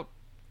turned out,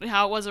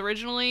 how it was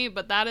originally,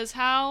 but that is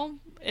how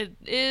it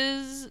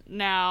is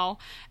now.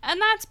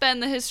 And that's been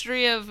the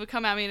history of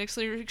Come At Me, an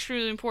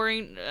extremely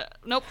boring...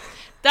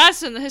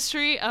 That's been the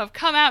history of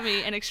Come At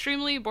Me, an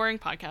extremely boring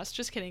podcast.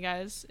 Just kidding,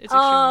 guys. It's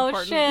extremely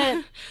important. Oh,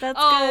 shit. That's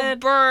good.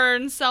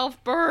 Burn.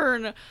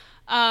 Self-burn.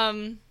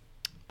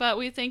 But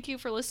we thank you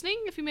for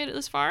listening. If you made it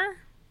this far,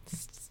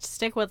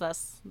 stick with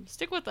us.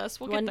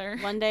 We'll get there.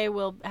 One day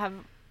we'll have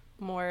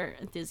more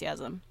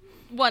enthusiasm.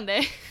 One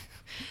day.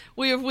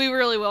 We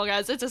really will,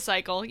 guys. It's a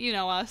cycle. You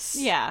know us.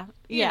 Yeah.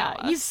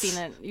 You've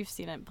seen it. You've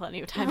seen it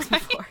plenty of times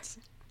before.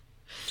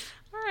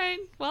 All right.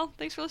 Well,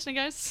 thanks for listening,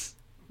 guys.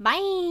 Bye.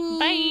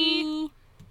 Bye.